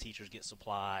backpacks, help the teachers get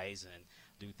supplies, and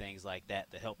do things like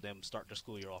that to help them start their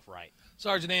school year off right.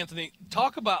 Sergeant Anthony,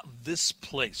 talk about this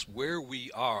place where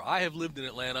we are. I have lived in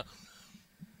Atlanta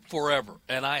forever,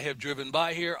 and I have driven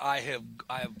by here. I have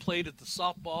played at the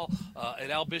softball at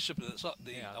Al Bishop.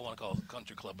 I want to call it the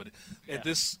country club, but at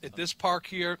this park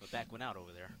here. But back went out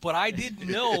over there. But I didn't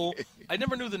know. I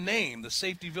never knew the name, the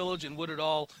Safety Village, and what it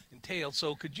all entailed.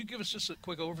 So could you give us just a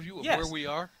quick overview of where we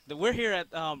are? We're here at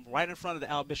right in front of the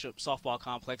Al Bishop softball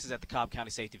complex. Is at the Cobb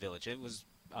County Safety Village. It was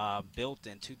built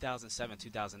in 2007,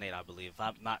 2008, I believe.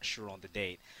 I'm not sure on the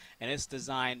date. And it's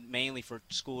designed mainly for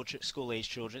school-age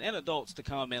children and adults to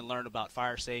come and learn about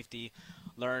fire safety,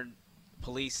 learn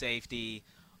police safety,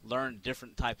 learn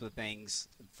different types of things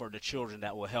for the children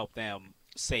that will help them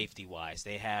safety-wise.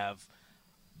 They have,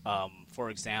 for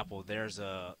example, there's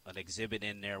an exhibit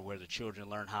in there where the children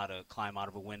learn how to climb out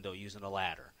of a window using a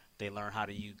ladder. They learn how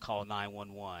to call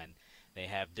 911. They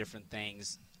have different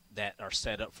things that are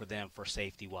set up for them for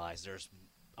safety-wise. There's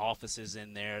offices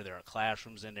in there. There are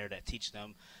classrooms in there that teach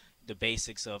them the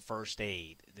basics of first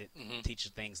aid, that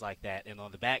teaches things like that. And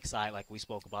on the back side, like we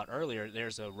spoke about earlier,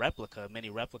 there's a mini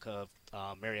replica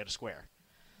of Marietta Square.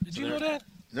 Did you know that?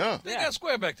 No. They got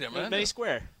square back there, man. Mini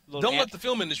Square. Don't let the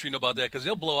film industry know about that because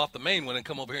they'll blow off the main one and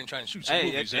come over here and try and shoot some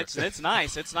movies. It's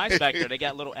nice. It's nice back there. They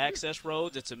got little access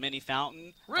roads. It's a mini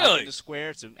fountain. Really? In the square.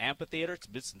 It's an amphitheater.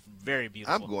 It's very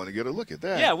beautiful. I'm going to get a look at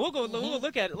that. Yeah, we'll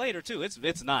look at it later too.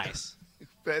 It's nice.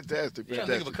 Fantastic. Yeah, I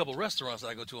think of a couple restaurants that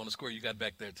I go to on the square you got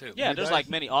back there, too. Yeah, there's like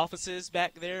many offices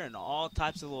back there and all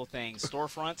types of little things,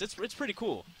 storefronts. It's pretty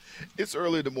cool. It's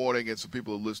early in the morning, and some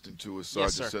people are listening to us,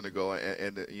 Yes, Sergeant sir. Senegal,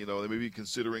 and they may be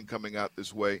considering coming out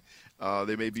this way.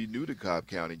 They may be new to Cobb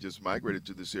County, just migrated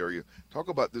to this area. Talk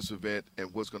about this event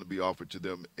and what's going to be offered to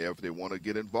them if they want to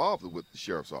get involved with the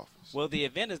Sheriff's Office. Well, the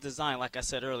event is designed, like I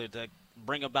said earlier, to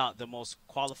bring about the most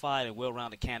qualified and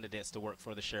well-rounded candidates to work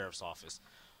for the Sheriff's Office.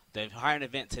 The hiring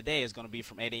event today is going to be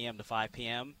from 8 a.m. to 5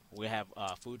 p.m. We have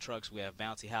food trucks. We have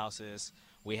bouncy houses.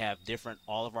 We have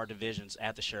all of our divisions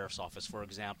at the Sheriff's Office. For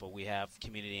example, we have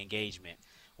community engagement.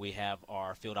 We have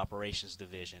our field operations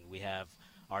division. We have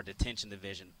our detention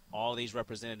division. All these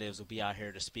representatives will be out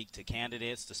here to speak to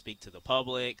candidates, to speak to the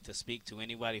public, to speak to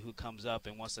anybody who comes up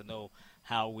and wants to know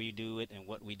how we do it and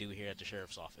what we do here at the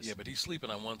Sheriff's Office. Yeah, but he's sleeping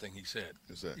on one thing he said.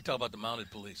 What's that? He talked about the mounted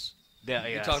police. Yeah,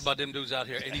 He yes. talked about them dudes out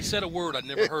here, and he said a word I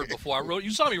never heard before. You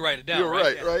saw me write it down, You're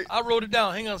right, right. I wrote it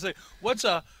down. Hang on a second. What's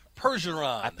a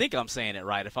Percheron? I think I'm saying it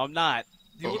right. If I'm not,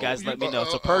 you guys let me know.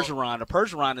 It's a uh-oh. Percheron. A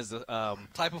Percheron is a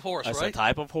Type of horse, it's right? a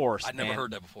type of horse. I'd never and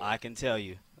heard that before. I can tell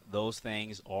you, those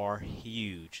things are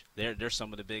huge. They're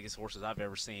some of the biggest horses I've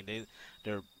ever seen.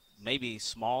 They're maybe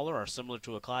smaller or similar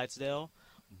to a Clydesdale,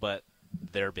 but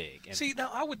they're big. And See,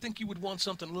 now I would think you would want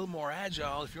something a little more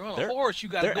agile. If you're on a They're- horse, you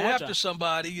got to they're go agile. after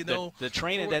somebody, the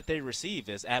training that they receive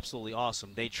is absolutely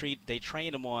awesome. They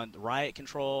train them on riot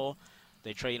control.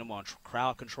 They train them on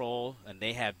crowd control, and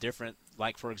they have different.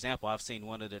 Like for example, I've seen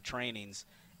one of the trainings,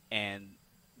 and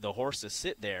the horses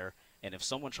sit there, and if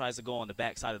someone tries to go on the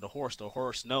backside of the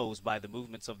horse knows by the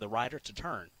movements of the rider to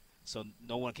turn, so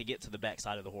no one can get to the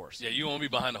backside of the horse. Yeah, you won't be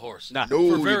behind the horse. Nah. No,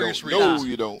 For you various don't. reasons. No,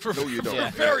 you don't. For, no, you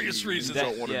don't. for various reasons. You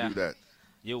don't want to do that.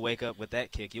 You'll wake up with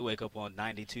that kick. You wake up on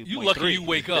 92.3. You lucky you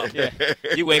wake up. Yeah.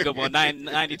 You wake up on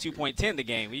 92.10 the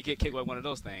game. You get kicked by one of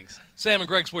those things. Sam and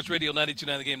Greg, Sports Radio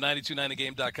 92.9 The Game,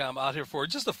 92.9thegame.com, out here for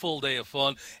just a full day of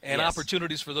fun and Yes.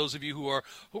 opportunities for those of you who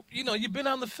you've been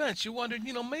on the fence. You wondered,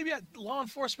 maybe law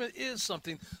enforcement is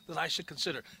something that I should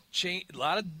consider. A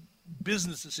lot of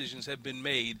business decisions have been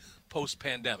made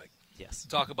post-pandemic. Yes.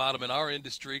 Talk about them in our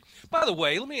industry. By the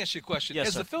way, let me ask you a question. Yes,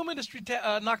 Has sir. the film industry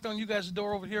knocked on you guys'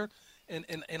 door over here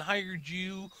and hired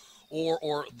you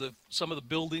or some of the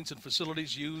buildings and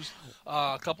facilities used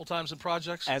a couple times in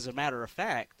projects? As a matter of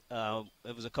fact,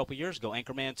 it was a couple years ago,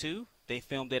 Anchorman 2, they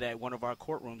filmed it at one of our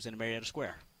courtrooms in Marietta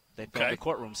Square. They filmed Okay. the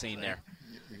courtroom scene there.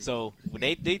 So when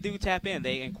they do tap in.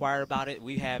 They inquire about it.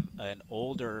 We have an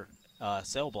older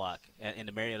cell block in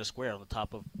the Marietta Square on the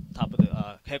top of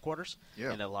the headquarters.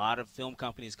 Yeah. And a lot of film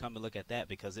companies come and look at that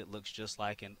because it looks just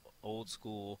like an old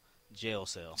school jail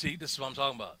cell. See, this is what I'm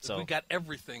talking about. So- We got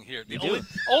everything here. The You do?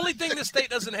 only thing this state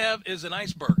doesn't have is an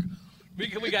iceberg. We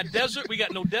got desert. We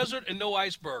got no desert and no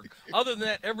iceberg. Other than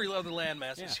that, every other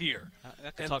landmass is here, I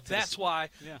can and talk to that's this- why.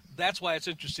 Yeah. That's why it's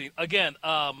interesting. Again,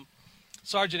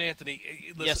 Sergeant Anthony,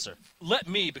 listen, Yes, sir. Let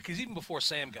me, because even before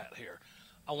Sam got here,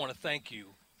 I want to thank you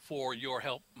for your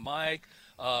help. Mike,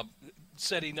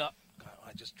 setting up.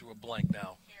 I just drew a blank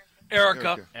now.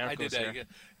 Erica. I Erica's did that here. again.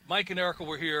 Mike and Erica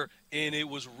were here, and it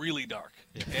was really dark.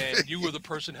 And you were the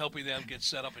person helping them get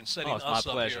set up and setting it's my us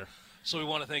up pleasure. here. So we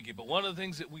want to thank you. But one of the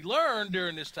things that we learned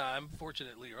during this time,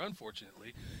 fortunately or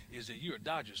unfortunately, is that you're a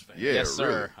Dodgers fan. Yeah, Yes, sir.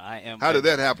 really. I am. How did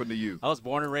that happen to you? I was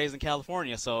born and raised in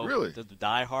California, so Really? the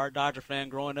die-hard Dodger fan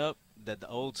growing up, the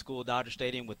old school Dodger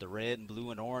Stadium with the red and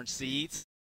blue and orange seats.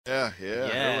 Yeah. Remember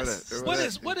Yes. that. Remember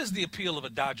that? What is the appeal of a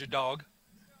Dodger dog?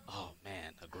 Oh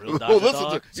man, a grilled Dodger Oh, listen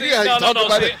dog. to yeah, no, he talked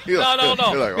about see, it. You're no.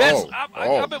 like, That's,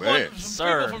 oh, I've been man. wanting some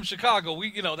Sir. people from Chicago. We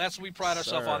pride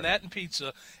ourselves Sir. on that and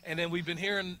pizza. And then we've been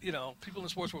hearing, people in the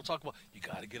sports world talk about you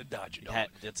got to get a Dodger dog.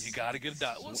 It's- You got to get a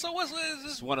Dodger. Well, so what's It's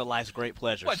this? one of life's great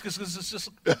pleasures. What? Because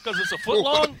it's a foot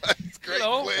long. It's great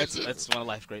pleasure. That's one of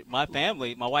life's great. My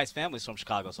wife's family's from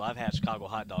Chicago, so I've had Chicago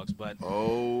hot dogs. But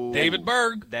Oh, David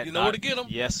Berg, that you know where to get them.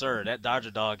 Yes, sir. That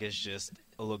Dodger dog is just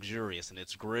luxurious, and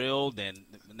it's grilled, and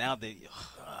now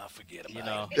Forget about you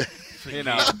know, it. you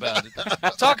know. About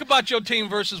it. Talk about your team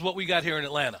versus what we got here in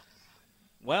Atlanta.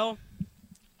 Well,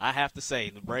 I have to say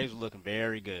the Braves are looking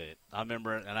very good. I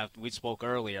remember, and we spoke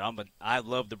earlier. I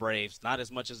love the Braves, not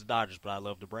as much as the Dodgers, but I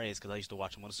love the Braves because I used to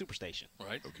watch them on the Superstation.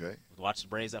 Right. okay. Watch the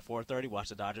Braves at 4:30, watch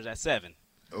the Dodgers at 7.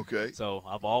 Okay. So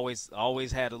I've always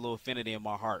had a little affinity in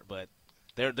my heart, but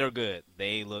they're good.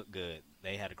 They look good.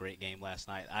 They had a great game last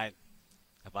night.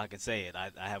 If I can say it, I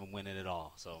have them winning it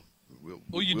all. So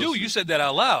Well, you do. You said that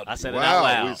out loud. I said it out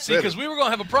loud. See, because we were going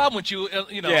to have a problem with you.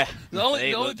 Yeah, the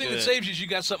only thing that saves you is you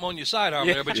got something on your sidearm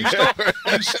there. But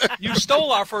you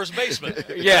stole our first baseman.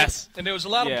 Yes. And there was a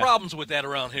lot of problems with that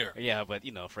around here. Yeah, but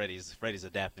Freddie's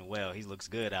adapting well. He looks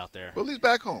good out there. Well, he's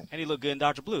back home. And he looked good in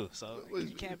Dr. Blue, so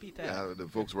you can't beat that. Yeah, the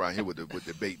folks around here would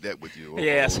debate that with you.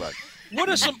 Yes. What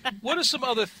are some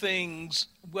other things,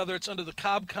 whether it's under the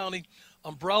Cobb County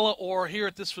umbrella or here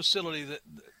at this facility, that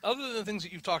other than the things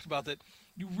that you've talked about, that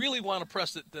you really want to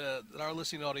press that our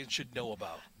listening audience should know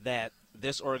about? That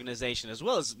this organization, as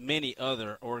well as many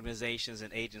other organizations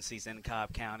and agencies in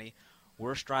Cobb County,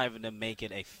 we're striving to make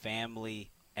it a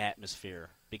family atmosphere,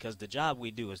 because the job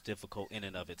we do is difficult in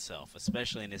and of itself,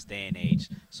 especially in this day and age.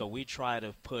 So we try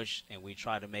to push and we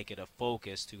try to make it a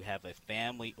focus to have a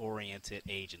family-oriented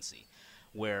agency,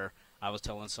 where I was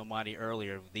telling somebody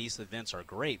earlier, these events are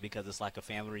great because it's like a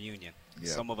family reunion. Yeah.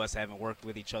 Some of us haven't worked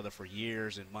with each other for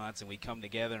years and months, and we come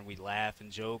together and we laugh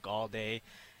and joke all day,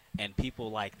 and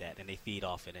people like that, and they feed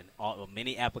off it. And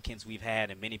many applicants we've had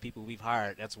and many people we've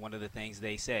hired, that's one of the things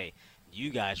they say.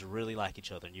 You guys really like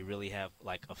each other, and you really have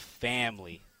like a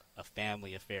family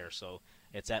affair. So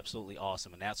it's absolutely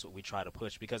awesome, and that's what we try to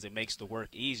push, because it makes the work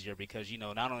easier, because,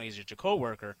 not only is it your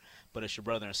coworker, but it's your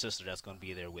brother and sister that's going to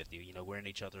be there with you. We're in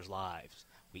each other's lives.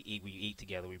 We eat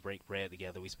together, we break bread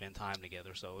together, we spend time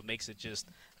together. So it makes it just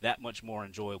that much more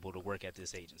enjoyable to work at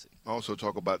this agency. Also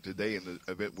talk about today in the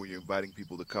event where you're inviting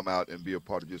people to come out and be a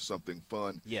part of just something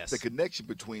fun. Yes. The connection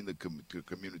between the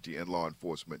community and law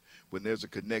enforcement. When there's a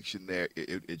connection there,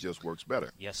 it just works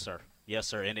better. Yes, sir. Yes,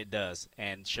 sir, and it does.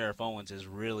 And Sheriff Owens has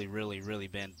really, really, really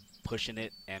been pushing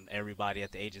it, and everybody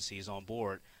at the agency is on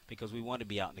board, because we want to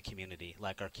be out in the community.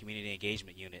 Like our community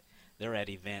engagement unit, they're at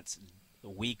events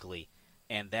weekly,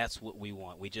 and that's what we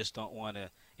want. We just don't want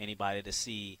anybody to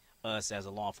see us as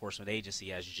a law enforcement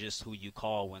agency as just who you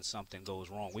call when something goes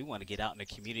wrong. We want to get out in the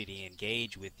community,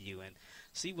 engage with you, and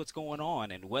see what's going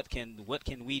on, and what can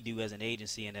we do as an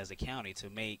agency and as a county to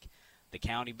make the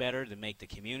county better, to make the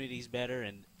communities better,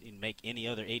 and make any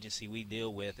other agency we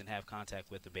deal with and have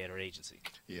contact with a better agency.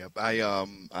 Yeah, I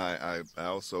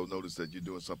also noticed that you're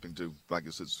doing something to, like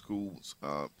I said, schools,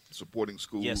 supporting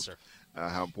schools. Yes, sir.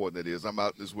 How important that is. I'm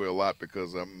out this way a lot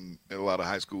because I'm in a lot of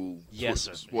high school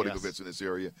sporting events in this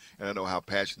area, and I know how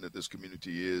passionate this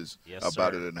community is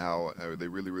about it, and how they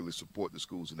really, really support the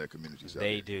schools in their communities.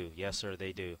 They do. Yes, sir,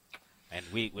 they do. And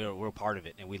we're part of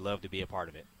it, and we love to be a part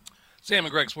of it. Sam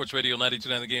and Greg, Sports Radio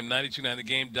 92.9 The Game,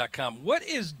 92.9thegame.com. What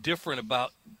is different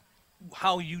about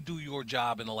how you do your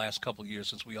job in the last couple of years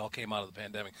since we all came out of the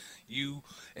pandemic? You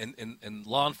and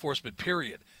law enforcement,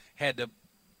 period, had to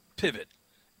pivot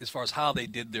as far as how they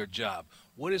did their job.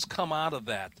 What has come out of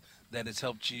that has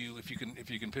helped you, if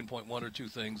you can pinpoint one or two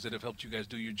things that have helped you guys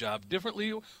do your job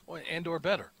differently or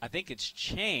better? I think it's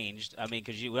changed. I mean,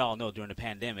 because we all know during the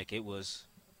pandemic it was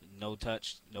no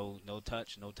touch, no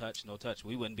touch, no touch, no touch.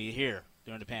 We wouldn't be here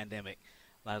during the pandemic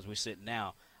as we're sitting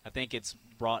now. I think it's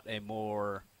brought a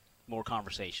more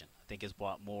conversation. I think it's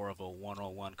brought more of a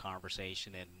one-on-one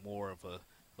conversation and more of a,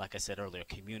 like I said earlier,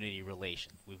 community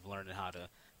relation. We've learned how to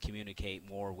communicate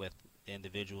more with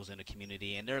individuals in the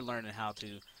community, and they're learning how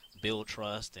to build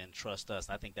trust and trust us.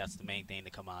 I think that's the main thing to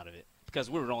come out of it,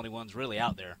 because we were the only ones really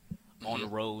out there on the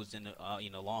roads, and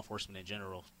law enforcement in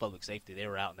general, public safety, they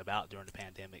were out and about during the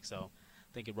pandemic. So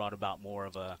I think it brought about more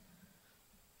of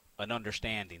an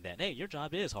understanding that, hey, your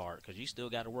job is hard because you still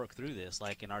got to work through this.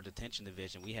 Like in our detention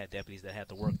division, we had deputies that had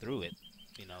to work through it.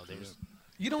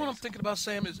 What I'm thinking about,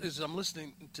 Sam, is I'm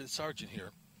listening to the Sergeant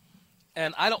here,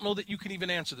 and I don't know that you can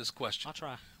even answer this question. I'll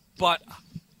try. But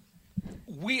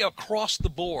we across the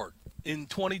board in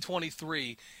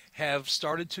 2023 have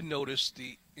started to notice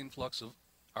the influx of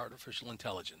artificial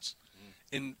intelligence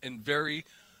in very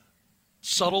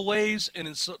subtle ways, and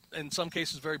in some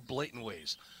cases very blatant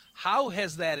ways. How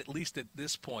has that, at least at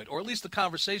this point, or at least the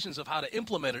conversations of how to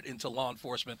implement it into law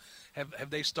enforcement, have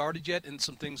they started yet, and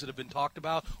some things that have been talked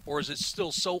about, or is it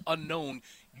still so unknown?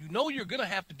 You're going to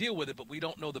have to deal with it, but we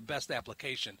don't know the best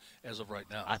application as of right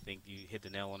now. I think you hit the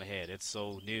nail on the head. It's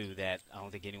so new that I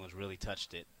don't think anyone's really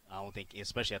touched it. I don't think,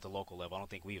 especially at the local level, I don't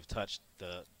think we have touched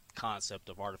the concept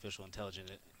of artificial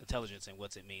intelligence and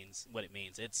what it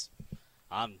means.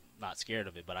 I'm not scared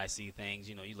of it, but I see things,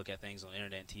 you look at things on the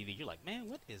internet and TV, you're like, man,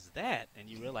 what is that? And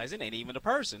you realize it ain't even a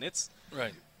person. It's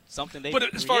something they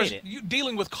created. But as far as you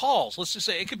dealing with calls, let's just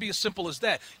say it could be as simple as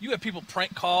that. You have people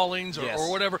prank callings or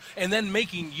whatever, and then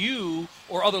making you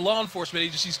or other law enforcement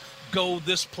agencies go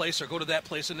this place or go to that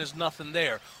place, and there's nothing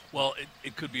there. Well,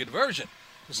 it could be a diversion.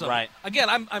 So, right. Again,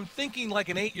 I'm thinking like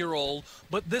an 8-year-old,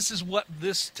 but this is what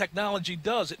this technology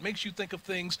does. It makes you think of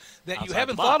things that Outside you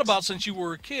haven't the box. thought about since you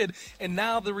were a kid, and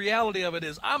now the reality of it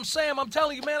is, I'm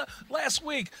telling you, man, last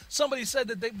week somebody said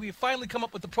that we finally come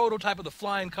up with the prototype of the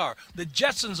flying car. The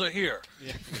Jetsons are here.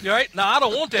 Yeah. Right? Now, I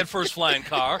don't want that first flying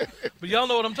car, but y'all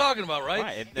know what I'm talking about, right?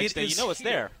 Right. Next thing you know, it's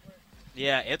there.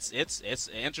 Yeah, it's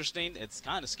interesting. It's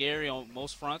kind of scary on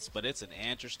most fronts, but it's an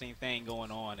interesting thing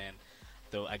going on. And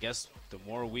I guess the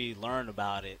more we learn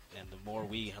about it and the more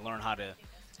we learn how to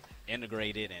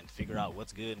integrate it and figure out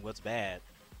what's good and what's bad.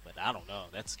 But I don't know.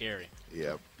 That's scary.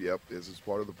 Yep. This is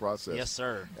part of the process. Yes,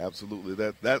 sir. Absolutely.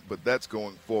 But that's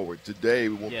going forward. Today,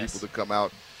 we want people to come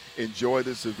out, enjoy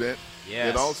this event,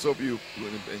 and also if you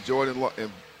enjoy it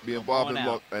and be involved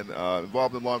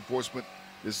in law enforcement.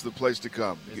 This is the place to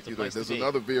come. There's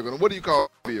another vehicle. What do you call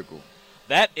a vehicle?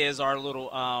 That is our little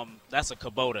that's a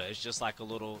Kubota. It's just like a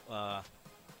little I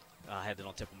had it on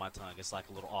the tip of my tongue. It's like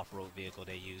a little off-road vehicle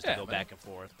they use to go back and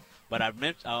forth. But I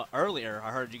meant earlier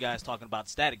I heard you guys talking about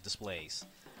static displays.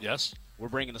 Yes. We're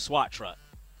bringing a SWAT truck.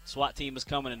 SWAT team is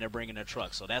coming and they're bringing their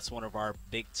truck. So that's one of our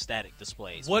big static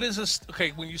displays. What is this? Okay,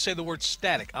 when you say the word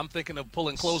static, I'm thinking of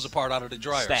pulling clothes apart out of the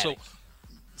dryer. Static.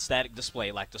 Static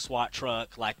display, like the SWAT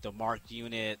truck, like the marked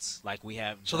units, like we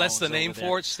have. So that's the name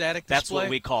for it, static display? That's what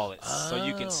we call it, so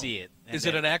you can see it. Is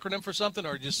it an acronym for something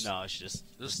or just? No, it's just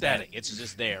static. It's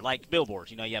just there, like billboards.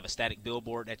 You have a static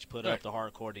billboard that you put up, the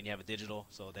hardcore, and you have a digital.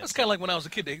 So that's kind of like when I was a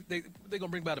kid. They're gonna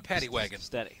bring about a paddy wagon.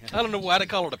 Static. I don't know why they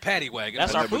call it a paddy wagon.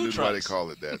 That's our food trucks. Why they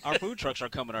call it that. Our food trucks are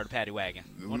coming out of the paddy wagon.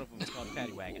 One of them is called a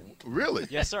paddy wagon. Really?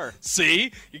 Yes, sir.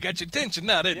 See, you got your attention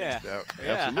now, didn't you? Yeah,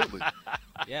 absolutely.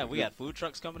 Yeah, we got food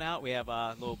trucks coming out. We have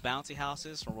little bouncy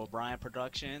houses from O'Brien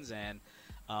Productions, and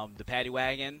the paddy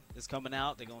wagon is coming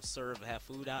out. They're going to have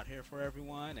food out here for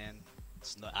everyone, and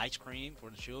ice cream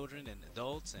for the children and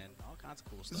adults, and all kinds of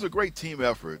cool stuff. This is a great team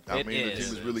effort. The team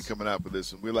is really coming out for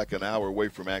this, and we're like an hour away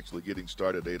from actually getting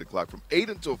started at 8 o'clock. From 8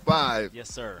 until 5. Yes,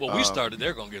 sir. Well, we started.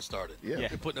 They're going to get started. Yeah.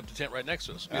 They're putting up the tent right next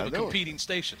to us. We have a competing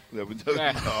station. No.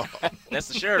 That's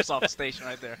the sheriff's office station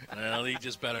right there. Well, he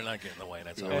just better not get in the way.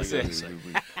 That's all I That's got it. to say.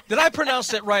 Did I pronounce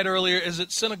that right earlier? Is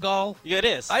it Senegal? Yeah, it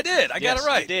is. I did. I got it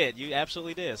right. You did. You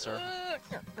absolutely did, sir.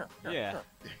 Yeah.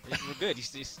 We're good.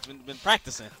 He's been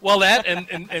practicing. Well, that and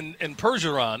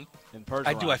Pergeron. In Pergeron.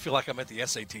 I do. I feel like I'm at the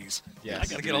SATs. Yes. I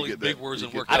got to get all these big words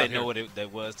and work I out didn't here. know what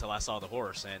that was till I saw the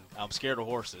horse, and I'm scared of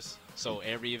horses. So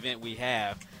every event we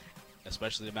have,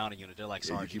 especially the mounting unit, they're like,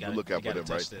 Sergeant, you got to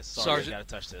touch this. Sergeant, you got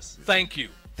to touch this. Thank you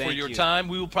for your time.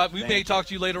 We may talk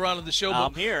to you later on in the show.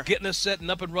 I'm here. Getting us set and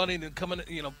up and running and coming,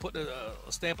 putting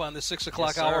a stamp on this 6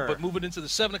 o'clock hour, but moving into the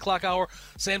 7 o'clock hour.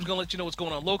 Sam's going to let you know what's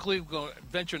going on locally. We're going to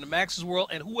venture into Max's world,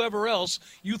 and whoever else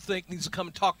you think needs to come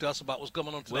and talk to us about what's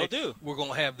going on today. We'll do. We're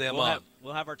going to have them on.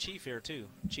 We'll have our chief here too.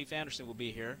 Chief Anderson will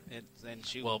be here, and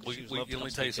she. Well, let me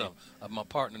tell you something. My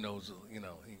partner knows. He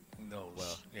knows.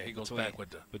 Well, yeah, he goes back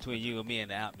with between you and me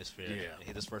and the atmosphere.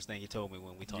 Yeah, that's the first thing he told me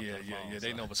when we talked. Yeah, on the phone,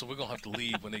 they know. But so we're gonna have to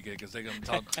leave when they get because they're gonna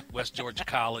talk West Georgia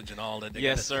College and all that. They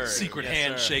yes, got sir. Secret yes,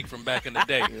 handshake from back in the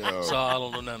day. So I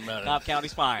don't know nothing about it. Cobb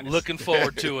County's fine. Looking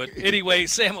forward to it. Anyway,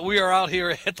 Sam, we are out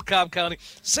here at the Cobb County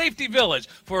Safety Village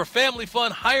for a family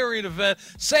fun hiring event.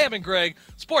 Sam and Greg,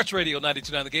 Sports Radio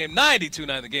 92.9 The Game,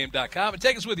 92.9thegame.com, and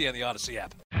take us with you on the Odyssey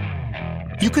app.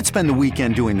 You could spend the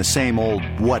weekend doing the same old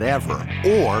whatever,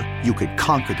 or you could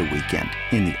conquer the weekend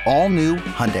in the all-new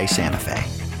Hyundai Santa Fe.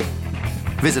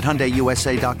 Visit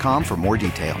HyundaiUSA.com for more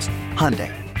details.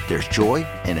 Hyundai, there's joy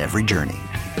in every journey.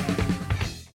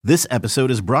 This episode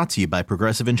is brought to you by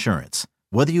Progressive Insurance.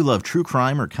 Whether you love true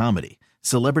crime or comedy,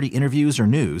 celebrity interviews or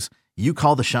news, you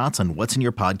call the shots on what's in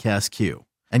your podcast queue.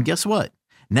 And guess what?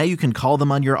 Now you can call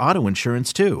them on your auto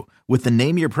insurance too with the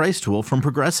Name Your Price tool from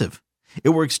Progressive.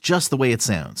 It works just the way it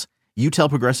sounds. You tell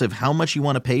Progressive how much you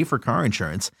want to pay for car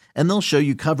insurance, and they'll show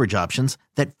you coverage options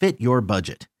that fit your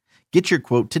budget. Get your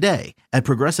quote today at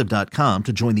Progressive.com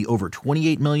to join the over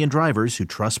 28 million drivers who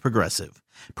trust Progressive.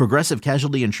 Progressive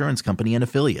Casualty Insurance Company and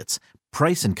Affiliates.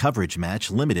 Price and coverage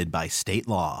match limited by state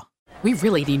law. We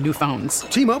really need new phones.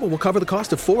 T-Mobile will cover the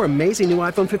cost of 4 amazing new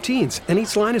iPhone 15s, and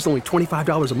each line is only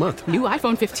 $25 a month. New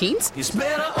iPhone 15s? It's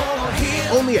better over here.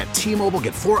 Only at T-Mobile,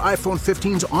 get 4 iPhone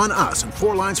 15s on us and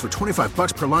 4 lines for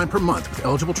 $25 per line per month with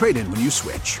eligible trade-in when you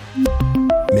switch.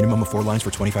 Minimum of 4 lines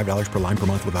for $25 per line per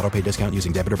month with autopay discount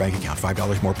using debit or bank account.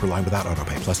 $5 more per line without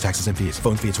autopay, plus taxes and fees.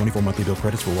 Phone fee at 24 monthly bill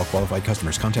credits for well-qualified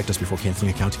customers. Contact us before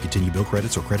canceling account to continue bill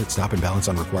credits or credit stop and balance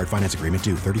on required finance agreement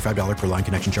due. $35 per line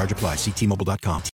connection charge applies. See T-Mobile.com.